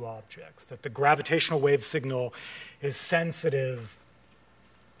of the two objects, that the gravitational wave signal is sensitive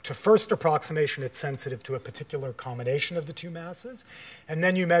to first approximation, it's sensitive to a particular combination of the two masses, and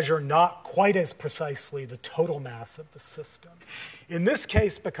then you measure not quite as precisely the total mass of the system. In this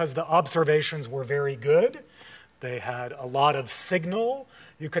case, because the observations were very good, they had a lot of signal,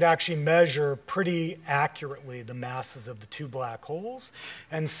 you could actually measure pretty accurately the masses of the two black holes.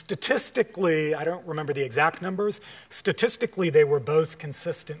 And statistically, I don't remember the exact numbers, statistically they were both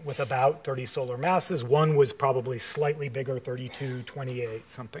consistent with about 30 solar masses. One was probably slightly bigger, 32, 28,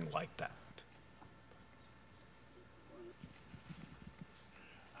 something like that.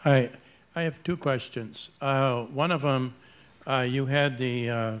 Hi, I have two questions. One of them, you had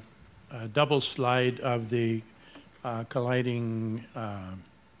the double slide of the colliding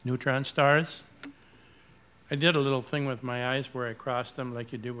neutron stars. I did a little thing with my eyes where I crossed them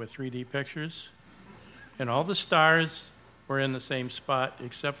like you do with 3D pictures. And all the stars were in the same spot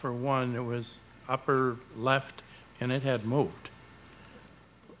except for one. It was upper left and it had moved.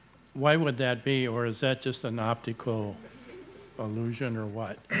 Why would that be? Or is that just an optical illusion or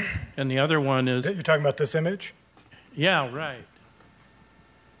what? And the other one is... You're talking about this image? Yeah, right.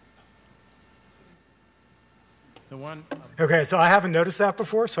 The one... Okay, so I haven't noticed that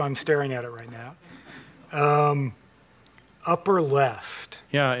before, so I'm staring at it right now. Upper left.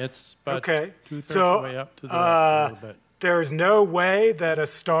 Yeah, it's about okay. two-thirds of the way up to the left a little bit. There's no way that a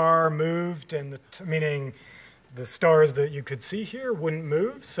star moved, and meaning the stars that you could see here wouldn't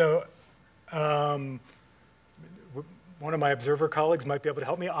move. So one of my observer colleagues might be able to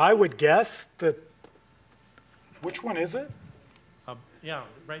help me. I would guess that... Which one is it? Yeah,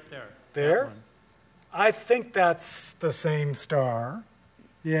 right there. There? I think that's the same star.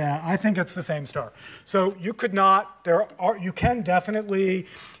 Yeah, I think it's the same star. So you could not, you can definitely,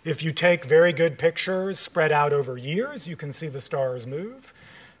 if you take very good pictures spread out over years, you can see the stars move.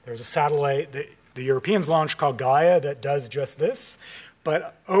 There's a satellite that the Europeans launched called Gaia that does just this.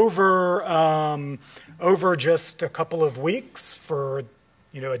 But over just a couple of weeks for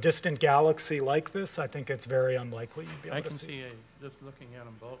a distant galaxy like this, I think it's very unlikely you'd be able to see. I can see just looking at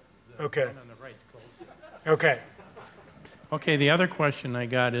them both. Okay. One on the right. Okay. Okay, the other question I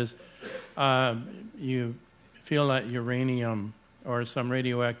got is, you feel that uranium or some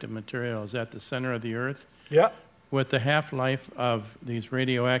radioactive material is at the center of the Earth? Yeah. With the half-life of these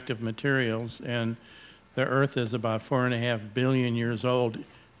radioactive materials, and the Earth is about 4.5 billion years old,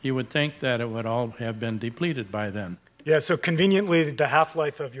 you would think that it would all have been depleted by then. Yeah, so conveniently, the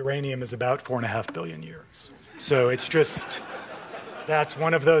half-life of uranium is about 4.5 billion years. So it's just... That's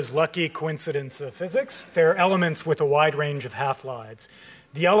one of those lucky coincidences of physics. There are elements with a wide range of half-lives.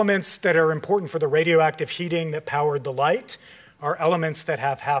 The elements that are important for the radioactive heating that powered the light are elements that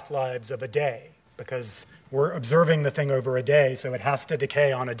have half-lives of a day, because we're observing the thing over a day, so it has to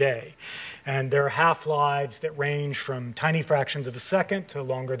decay on a day. And there are half-lives that range from tiny fractions of a second to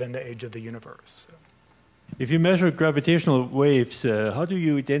longer than the age of the universe. So. If you measure gravitational waves, how do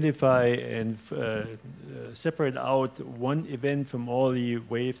you identify and separate out one event from all the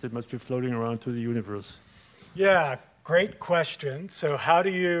waves that must be floating around through the universe? Yeah, great question. So how do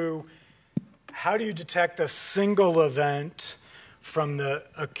you detect a single event from the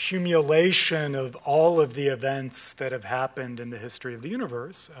accumulation of all of the events that have happened in the history of the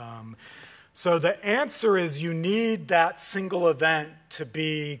universe? So the answer is you need that single event to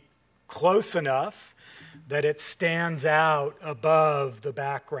be close enough that it stands out above the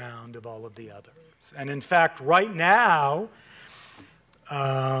background of all of the others. And in fact, right now,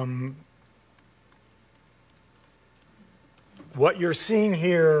 what you're seeing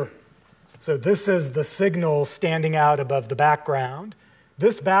here, so this is the signal standing out above the background.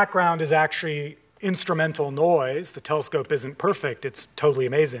 This background is actually instrumental noise. The telescope isn't perfect. It's totally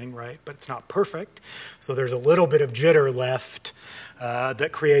amazing, right? But it's not perfect. So there's a little bit of jitter left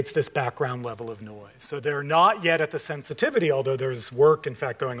that creates this background level of noise. So they're not yet at the sensitivity, although there's work, in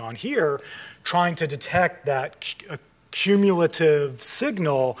fact, going on here, trying to detect that cumulative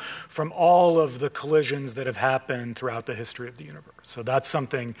signal from all of the collisions that have happened throughout the history of the universe. So that's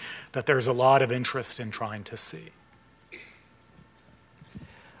something that there's a lot of interest in trying to see.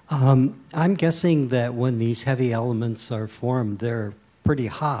 I'm guessing that when these heavy elements are formed, they're pretty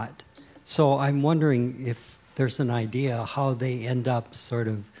hot. So I'm wondering if there's an idea how they end up sort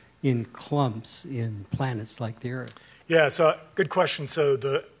of in clumps in planets like the Earth. Yeah, so good question.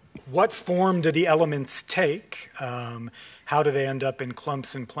 So what form do the elements take? How do they end up in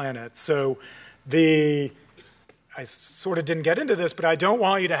clumps in planets? So I sort of didn't get into this, but I don't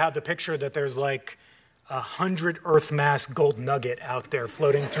want you to have the picture that there's like 100 Earth mass gold nugget out there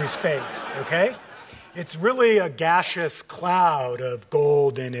floating through space, okay? It's really a gaseous cloud of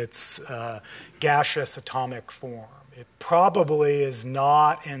gold in its gaseous atomic form. It probably is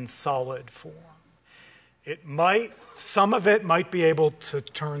not in solid form. Some of it might be able to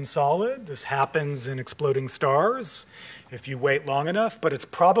turn solid. This happens in exploding stars if you wait long enough, but it's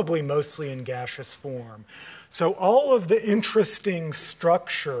probably mostly in gaseous form. So all of the interesting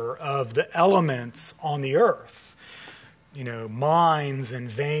structure of the elements on the Earth, mines and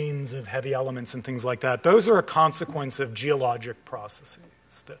veins of heavy elements and things like that, those are a consequence of geologic processes.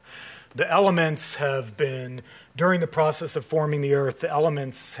 The elements have been, during the process of forming the Earth, the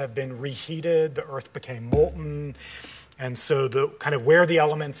elements have been reheated, the Earth became molten, and so the kind of where the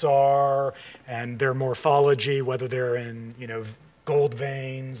elements are and their morphology, whether they're in, gold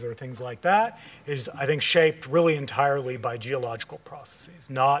veins or things like that, is, I think, shaped really entirely by geological processes,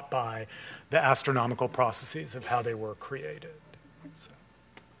 not by the astronomical processes of how they were created. So.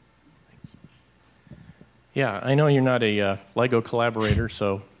 Yeah, I know you're not a LIGO collaborator,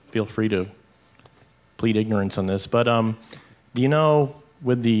 so feel free to plead ignorance on this. But do you know,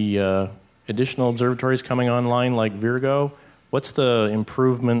 with the additional observatories coming online like Virgo, what's the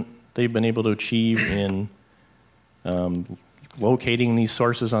improvement they've been able to achieve in locating these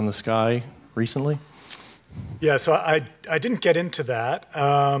sources on the sky recently? Yeah, so I didn't get into that.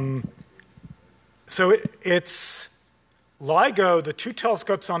 So it's LIGO, the two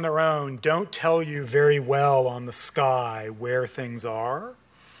telescopes on their own don't tell you very well on the sky where things are.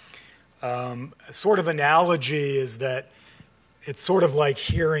 A sort of analogy is that it's sort of like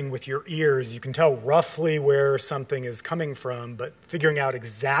hearing with your ears. You can tell roughly where something is coming from, but figuring out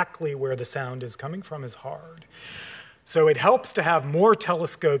exactly where the sound is coming from is hard. So it helps to have more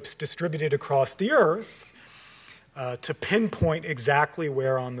telescopes distributed across the Earth to pinpoint exactly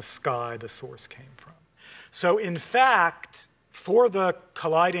where on the sky the source came from. So in fact, for the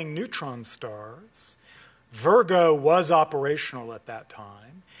colliding neutron stars, Virgo was operational at that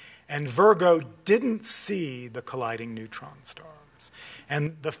time, and Virgo didn't see the colliding neutron stars.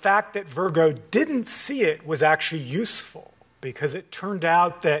 And the fact that Virgo didn't see it was actually useful, because it turned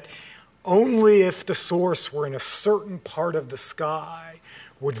out that only if the source were in a certain part of the sky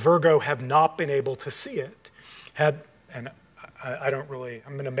would Virgo have not been able to see it. I'm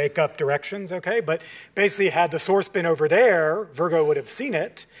going to make up directions, okay? But basically, had the source been over there, Virgo would have seen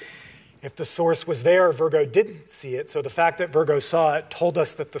it. If the source was there, Virgo didn't see it. So the fact that Virgo saw it told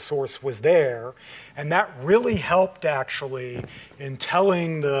us that the source was there. And that really helped, actually, in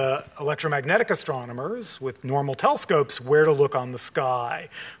telling the electromagnetic astronomers with normal telescopes where to look on the sky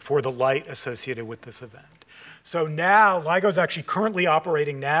for the light associated with this event. So now, LIGO is actually currently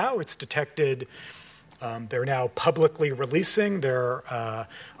operating now. It's detected. They're now publicly releasing their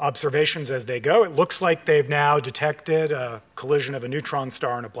observations as they go. It looks like they've now detected a collision of a neutron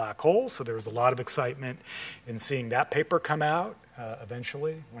star and a black hole, so there was a lot of excitement in seeing that paper come out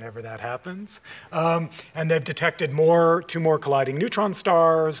eventually, whenever that happens. And they've detected two more colliding neutron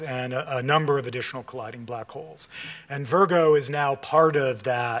stars and a number of additional colliding black holes. And Virgo is now part of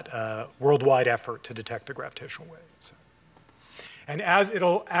that worldwide effort to detect the gravitational waves. And as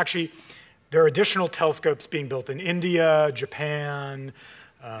it'll actually... There are additional telescopes being built in India, Japan,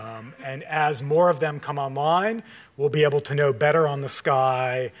 and as more of them come online, we'll be able to know better on the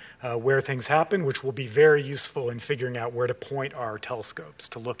sky where things happen, which will be very useful in figuring out where to point our telescopes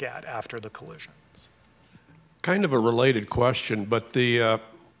to look at after the collisions. Kind of a related question, but the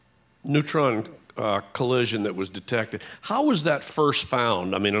neutron collision that was detected, how was that first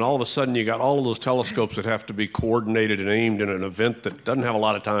found? I mean, and all of a sudden you got all of those telescopes that have to be coordinated and aimed in an event that doesn't have a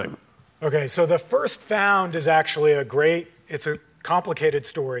lot of time. Okay, so the first found is actually it's a complicated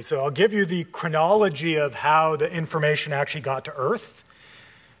story. So I'll give you the chronology of how the information actually got to Earth.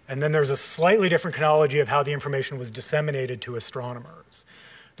 And then there's a slightly different chronology of how the information was disseminated to astronomers.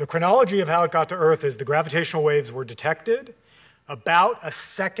 The chronology of how it got to Earth is the gravitational waves were detected. About a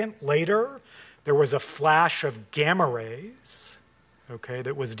second later, there was a flash of gamma rays, okay,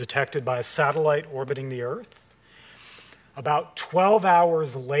 that was detected by a satellite orbiting the Earth. About 12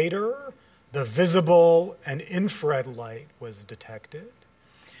 hours later, the visible and infrared light was detected.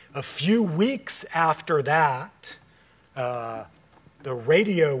 A few weeks after that, the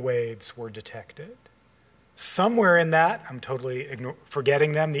radio waves were detected. Somewhere in that, I'm totally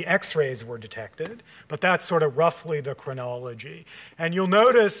forgetting them, the X-rays were detected, but that's sort of roughly the chronology. And you'll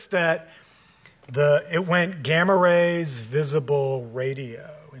notice that it went gamma rays, visible, radio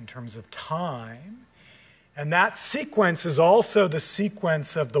in terms of time. And that sequence is also the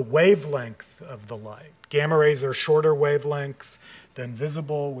sequence of the wavelength of the light. Gamma rays are shorter wavelength than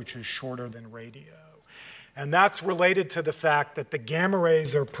visible, which is shorter than radio. And that's related to the fact that the gamma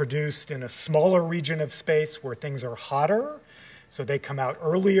rays are produced in a smaller region of space where things are hotter, so they come out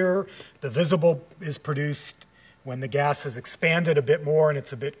earlier. The visible is produced when the gas has expanded a bit more and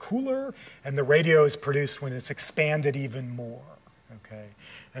it's a bit cooler, and the radio is produced when it's expanded even more. Okay?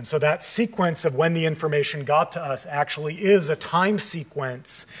 And so that sequence of when the information got to us actually is a time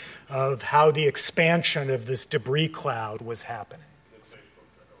sequence of how the expansion of this debris cloud was happening.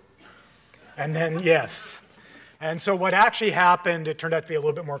 And then, yes. And so what actually happened, it turned out to be a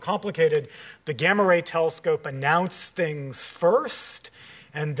little bit more complicated. The gamma ray telescope announced things first,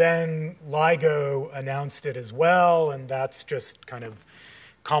 and then LIGO announced it as well, and that's just kind of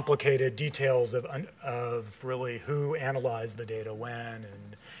complicated details of really who analyzed the data when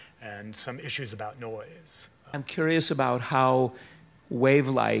and some issues about noise. I'm curious about how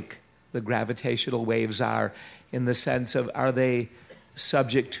wave-like the gravitational waves are, in the sense of, are they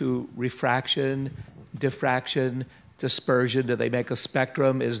subject to refraction, diffraction, dispersion? Do they make a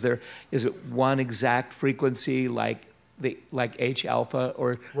spectrum? Is it one exact frequency like H alpha,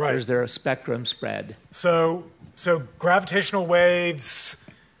 or is there a spectrum spread? So gravitational waves,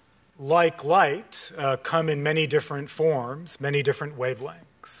 like light, come in many different forms, many different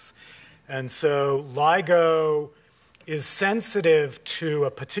wavelengths. And so LIGO is sensitive to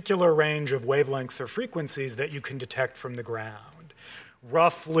a particular range of wavelengths or frequencies that you can detect from the ground.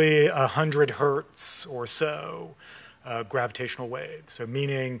 Roughly 100 hertz or so gravitational waves. So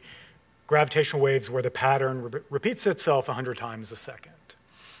meaning gravitational waves where the pattern repeats itself 100 times a second.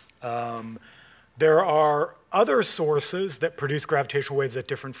 There are other sources that produce gravitational waves at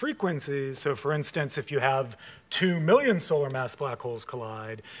different frequencies. So for instance, if you have 2 million solar mass black holes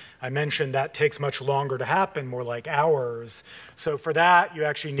collide, I mentioned that takes much longer to happen, more like hours. So for that, you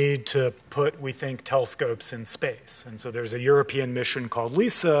actually need to put, we think, telescopes in space. And so there's a European mission called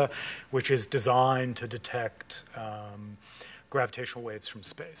LISA, which is designed to detect gravitational waves from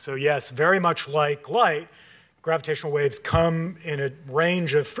space. So yes, very much like light, gravitational waves come in a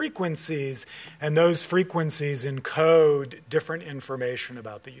range of frequencies, and those frequencies encode different information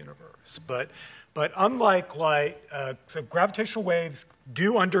about the universe. But unlike light, so gravitational waves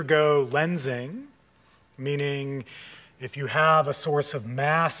do undergo lensing, meaning if you have a source of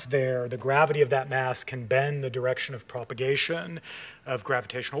mass there, the gravity of that mass can bend the direction of propagation of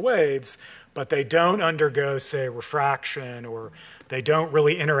gravitational waves, but they don't undergo, say, refraction, or they don't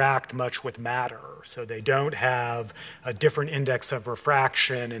really interact much with matter. So they don't have a different index of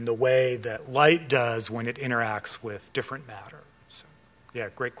refraction in the way that light does when it interacts with different matter. So, yeah,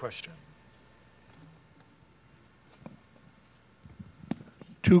 great question.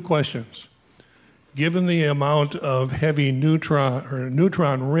 Two questions. Given the amount of heavy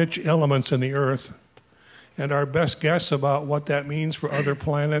neutron-rich elements in the Earth, and our best guess about what that means for other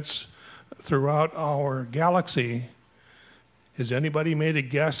planets throughout our galaxy, has anybody made a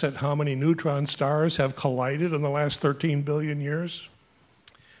guess at how many neutron stars have collided in the last 13 billion years?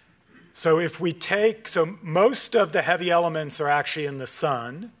 So if we take, so most of the heavy elements are actually in the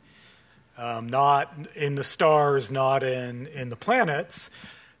sun, not in the stars, not in the planets.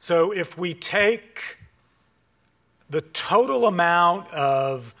 So if we take the total amount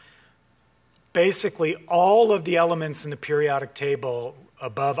of basically all of the elements in the periodic table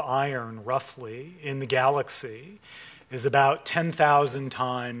above iron, roughly, in the galaxy, is about 10,000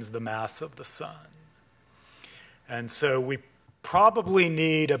 times the mass of the sun. And so we probably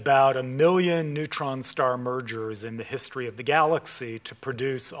need about 1 million neutron star mergers in the history of the galaxy to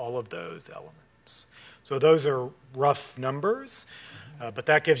produce all of those elements. So those are rough numbers. But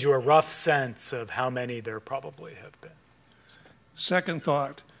that gives you a rough sense of how many there probably have been. Second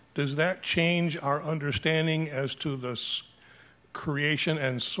thought, does that change our understanding as to the creation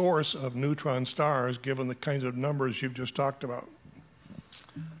and source of neutron stars, given the kinds of numbers you've just talked about?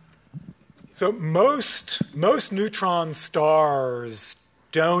 So most neutron stars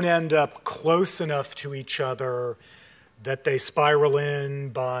don't end up close enough to each other that they spiral in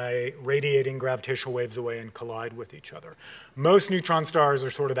by radiating gravitational waves away and collide with each other. Most neutron stars are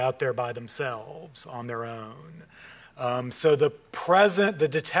sort of out there by themselves on their own. So the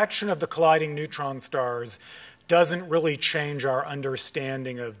detection of the colliding neutron stars doesn't really change our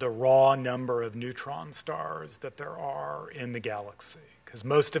understanding of the raw number of neutron stars that there are in the galaxy, because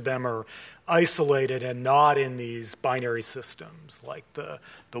most of them are isolated and not in these binary systems like the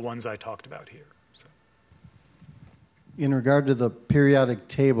ones I talked about here. In regard to the periodic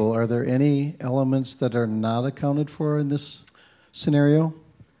table, are there any elements that are not accounted for in this scenario?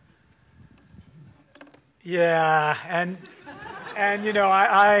 Yeah, and you know,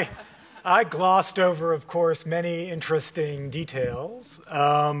 I glossed over, of course, many interesting details.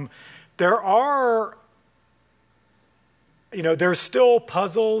 There are There's still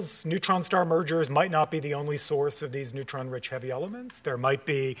puzzles. Neutron star mergers might not be the only source of these neutron-rich heavy elements. There might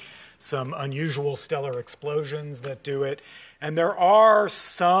be some unusual stellar explosions that do it. And there are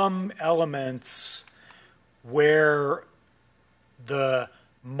some elements where the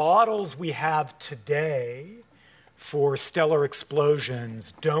models we have today for stellar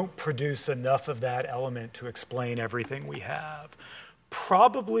explosions don't produce enough of that element to explain everything we have.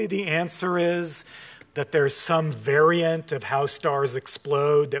 Probably the answer is that there's some variant of how stars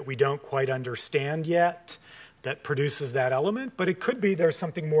explode that we don't quite understand yet that produces that element, but it could be there's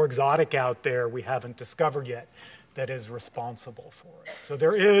something more exotic out there we haven't discovered yet that is responsible for it. So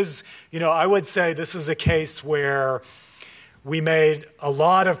there is, I would say this is a case where we made a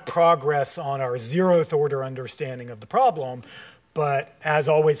lot of progress on our zeroth order understanding of the problem, but as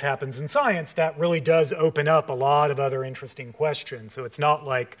always happens in science, that really does open up a lot of other interesting questions. So it's not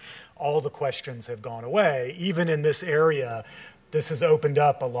like all the questions have gone away. Even in this area, this has opened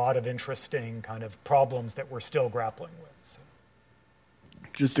up a lot of interesting kind of problems that we're still grappling with. So.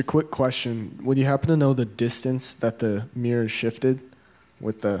 Just a quick question. Would you happen to know the distance that the mirror shifted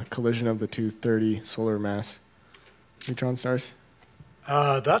with the collision of the 230 solar mass neutron stars?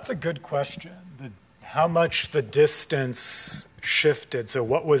 That's a good question. How much the distance shifted. So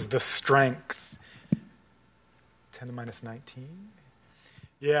what was the strength? 10 to the minus 19?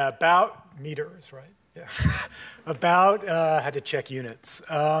 Yeah, about meters, right? Yeah. About, had to check units.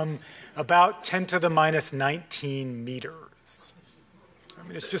 About 10 to the minus 19 meters. So,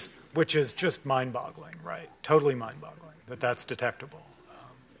 it's just, which is just mind-boggling, right? Totally mind-boggling that that's detectable.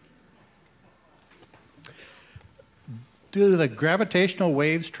 Do the gravitational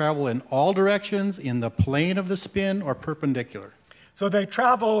waves travel in all directions, in the plane of the spin, or perpendicular? So they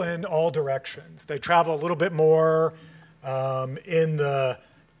travel in all directions. They travel a little bit more in the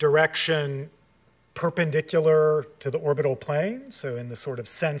direction perpendicular to the orbital plane, so in the sort of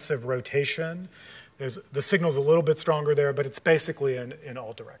sense of rotation. The signal's a little bit stronger there, but it's basically in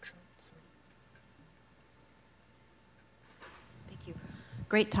all directions. Thank you.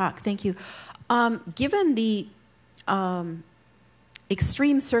 Great talk. Thank you. Given the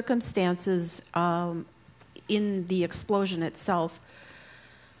extreme circumstances in the explosion itself,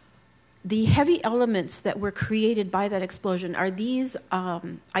 the heavy elements that were created by that explosion, are these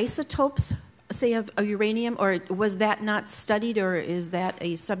isotopes, say, of uranium, or was that not studied, or is that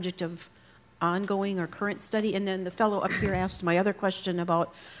a subject of ongoing or current study? And then the fellow up here asked my other question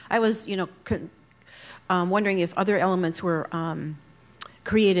about, I was, wondering if other elements were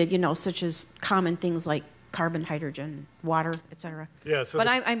created, such as common things like carbon, hydrogen, water, etc. Yeah, so but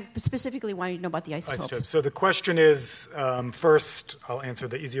I'm specifically wanting to know about the isotopes. So the question is, first, I'll answer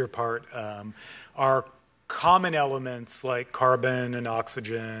the easier part. Are common elements like carbon and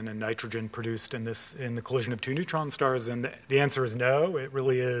oxygen and nitrogen produced in the collision of two neutron stars? And the answer is no. It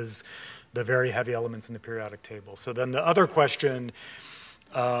really is the very heavy elements in the periodic table. So then the other question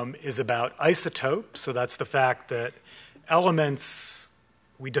is about isotopes. So that's the fact that elements,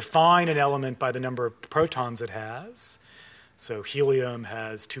 we define an element by the number of protons it has. So helium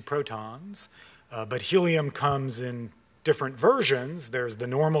has 2 protons, but helium comes in different versions. There's the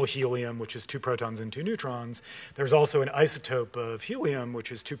normal helium, which is 2 protons and 2 neutrons. There's also an isotope of helium,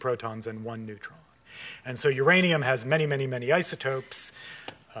 which is 2 protons and 1 neutron. And so uranium has many, many, many isotopes.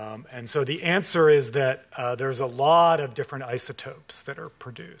 And so the answer is that there's a lot of different isotopes that are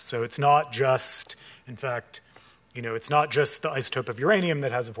produced. So it's not just, in fact, it's not just the isotope of uranium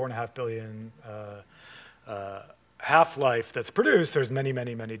that has a 4.5 billion half-life that's produced. There's many,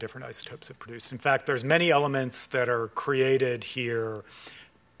 many, many different isotopes that are produced. In fact, there's many elements that are created here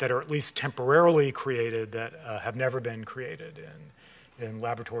that are at least temporarily created that have never been created in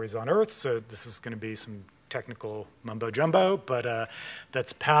laboratories on Earth. So this is going to be some technical mumbo-jumbo, but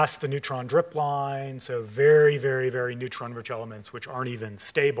that's past the neutron drip line, so very, very, very neutron-rich elements which aren't even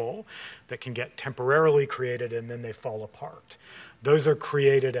stable that can get temporarily created and then they fall apart. Those are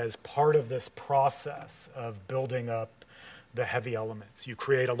created as part of this process of building up the heavy elements. You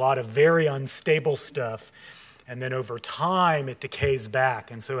create a lot of very unstable stuff, and then over time it decays back.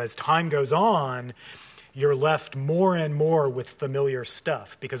 And so as time goes on, you're left more and more with familiar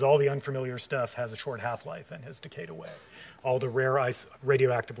stuff because all the unfamiliar stuff has a short half-life and has decayed away. All the rare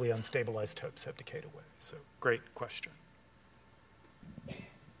radioactively unstable isotopes have decayed away. So great question.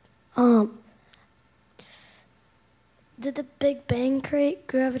 Did the Big Bang create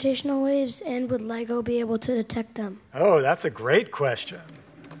gravitational waves, and would LIGO be able to detect them? Oh, that's a great question.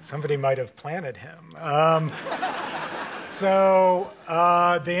 Somebody might have planted him. So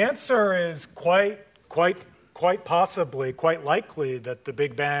the answer is quite possibly, quite likely that the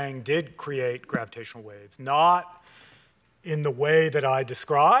Big Bang did create gravitational waves. Not in the way that I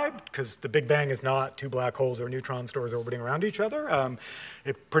described, because the Big Bang is not two black holes or neutron stars orbiting around each other.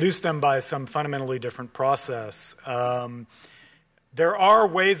 It produced them by some fundamentally different process. There are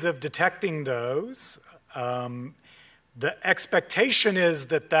ways of detecting those. The expectation is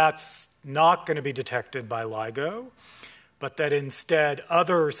that that's not going to be detected by LIGO, but that instead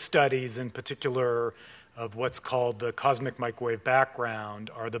other studies, in particular of what's called the cosmic microwave background,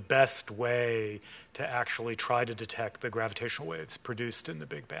 are the best way to actually try to detect the gravitational waves produced in the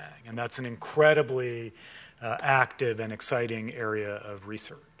Big Bang. And that's an incredibly active and exciting area of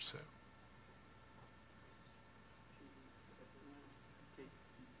research.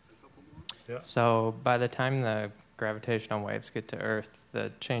 So by the time the gravitational waves get to Earth,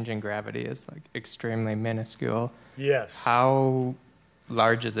 the change in gravity is like extremely minuscule. Yes. How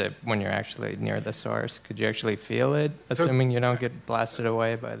large is it when you're actually near the source? Could you actually feel it, assuming you don't get blasted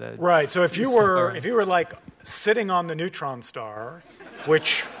away by the... Right. So if you were like sitting on the neutron star,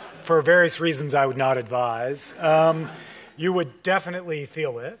 which for various reasons I would not advise, you would definitely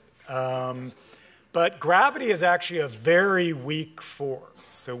feel it. But gravity is actually a very weak force.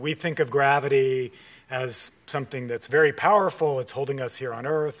 So we think of gravity as something that's very powerful. It's holding us here on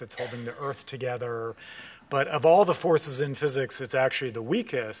Earth. It's holding the Earth together. But of all the forces in physics, it's actually the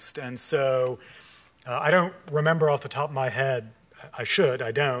weakest. And so I don't remember off the top of my head, I should,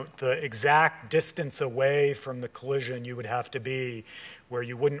 I don't, the exact distance away from the collision you would have to be where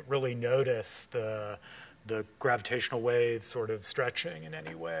you wouldn't really notice the gravitational waves sort of stretching in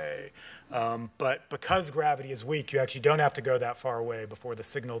any way. But because gravity is weak, you actually don't have to go that far away before the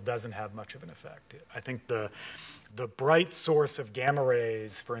signal doesn't have much of an effect. I think the bright source of gamma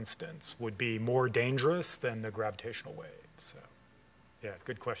rays, for instance, would be more dangerous than the gravitational waves. So, yeah,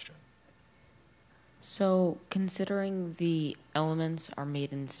 good question. So, considering the elements are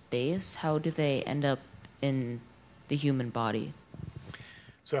made in space, how do they end up in the human body?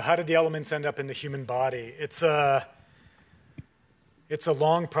 So how did the elements end up in the human body? It's a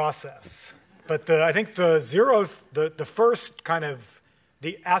long process. But I think the first kind of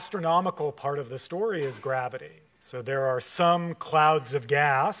the astronomical part of the story is gravity. So there are some clouds of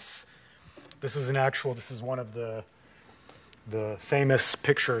gas. This is one of the famous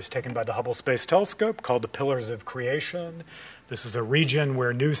pictures taken by the Hubble Space Telescope called the Pillars of Creation. This is a region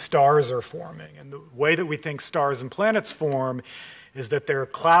where new stars are forming. And the way that we think stars and planets form is that there are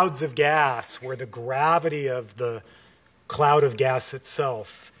clouds of gas where the gravity of the cloud of gas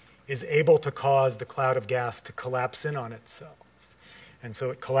itself is able to cause the cloud of gas to collapse in on itself. And so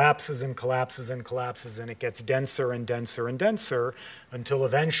it collapses and collapses and collapses, and it gets denser and denser and denser until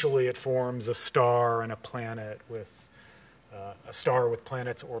eventually it forms a star and a planet with a star with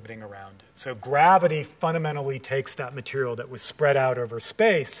planets orbiting around it. So gravity fundamentally takes that material that was spread out over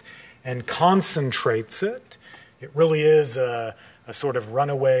space and concentrates it. It really is a sort of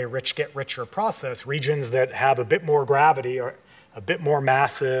runaway rich get richer process. Regions that have a bit more gravity are a bit more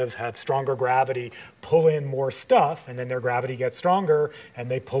massive, have stronger gravity, pull in more stuff, and then their gravity gets stronger, and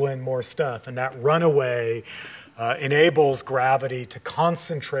they pull in more stuff. And that runaway enables gravity to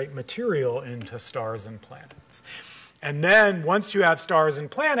concentrate material into stars and planets. And then once you have stars and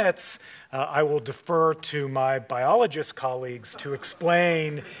planets, I will defer to my biologist colleagues to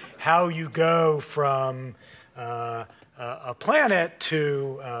explain how you go from a planet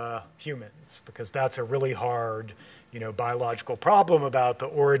to humans, because that's a really hard biological problem about the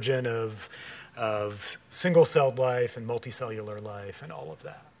origin of single-celled life and multicellular life and all of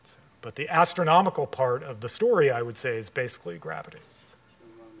that. So, but the astronomical part of the story, I would say, is basically gravity.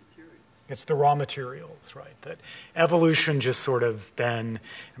 It's the raw materials, right? That evolution just sort of then,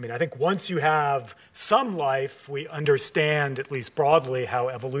 I think once you have some life, we understand, at least broadly, how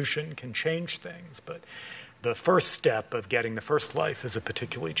evolution can change things. But the first step of getting the first life is a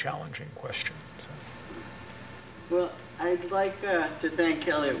particularly challenging question. So. Well, I'd like to thank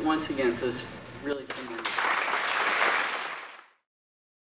Eliot once again for this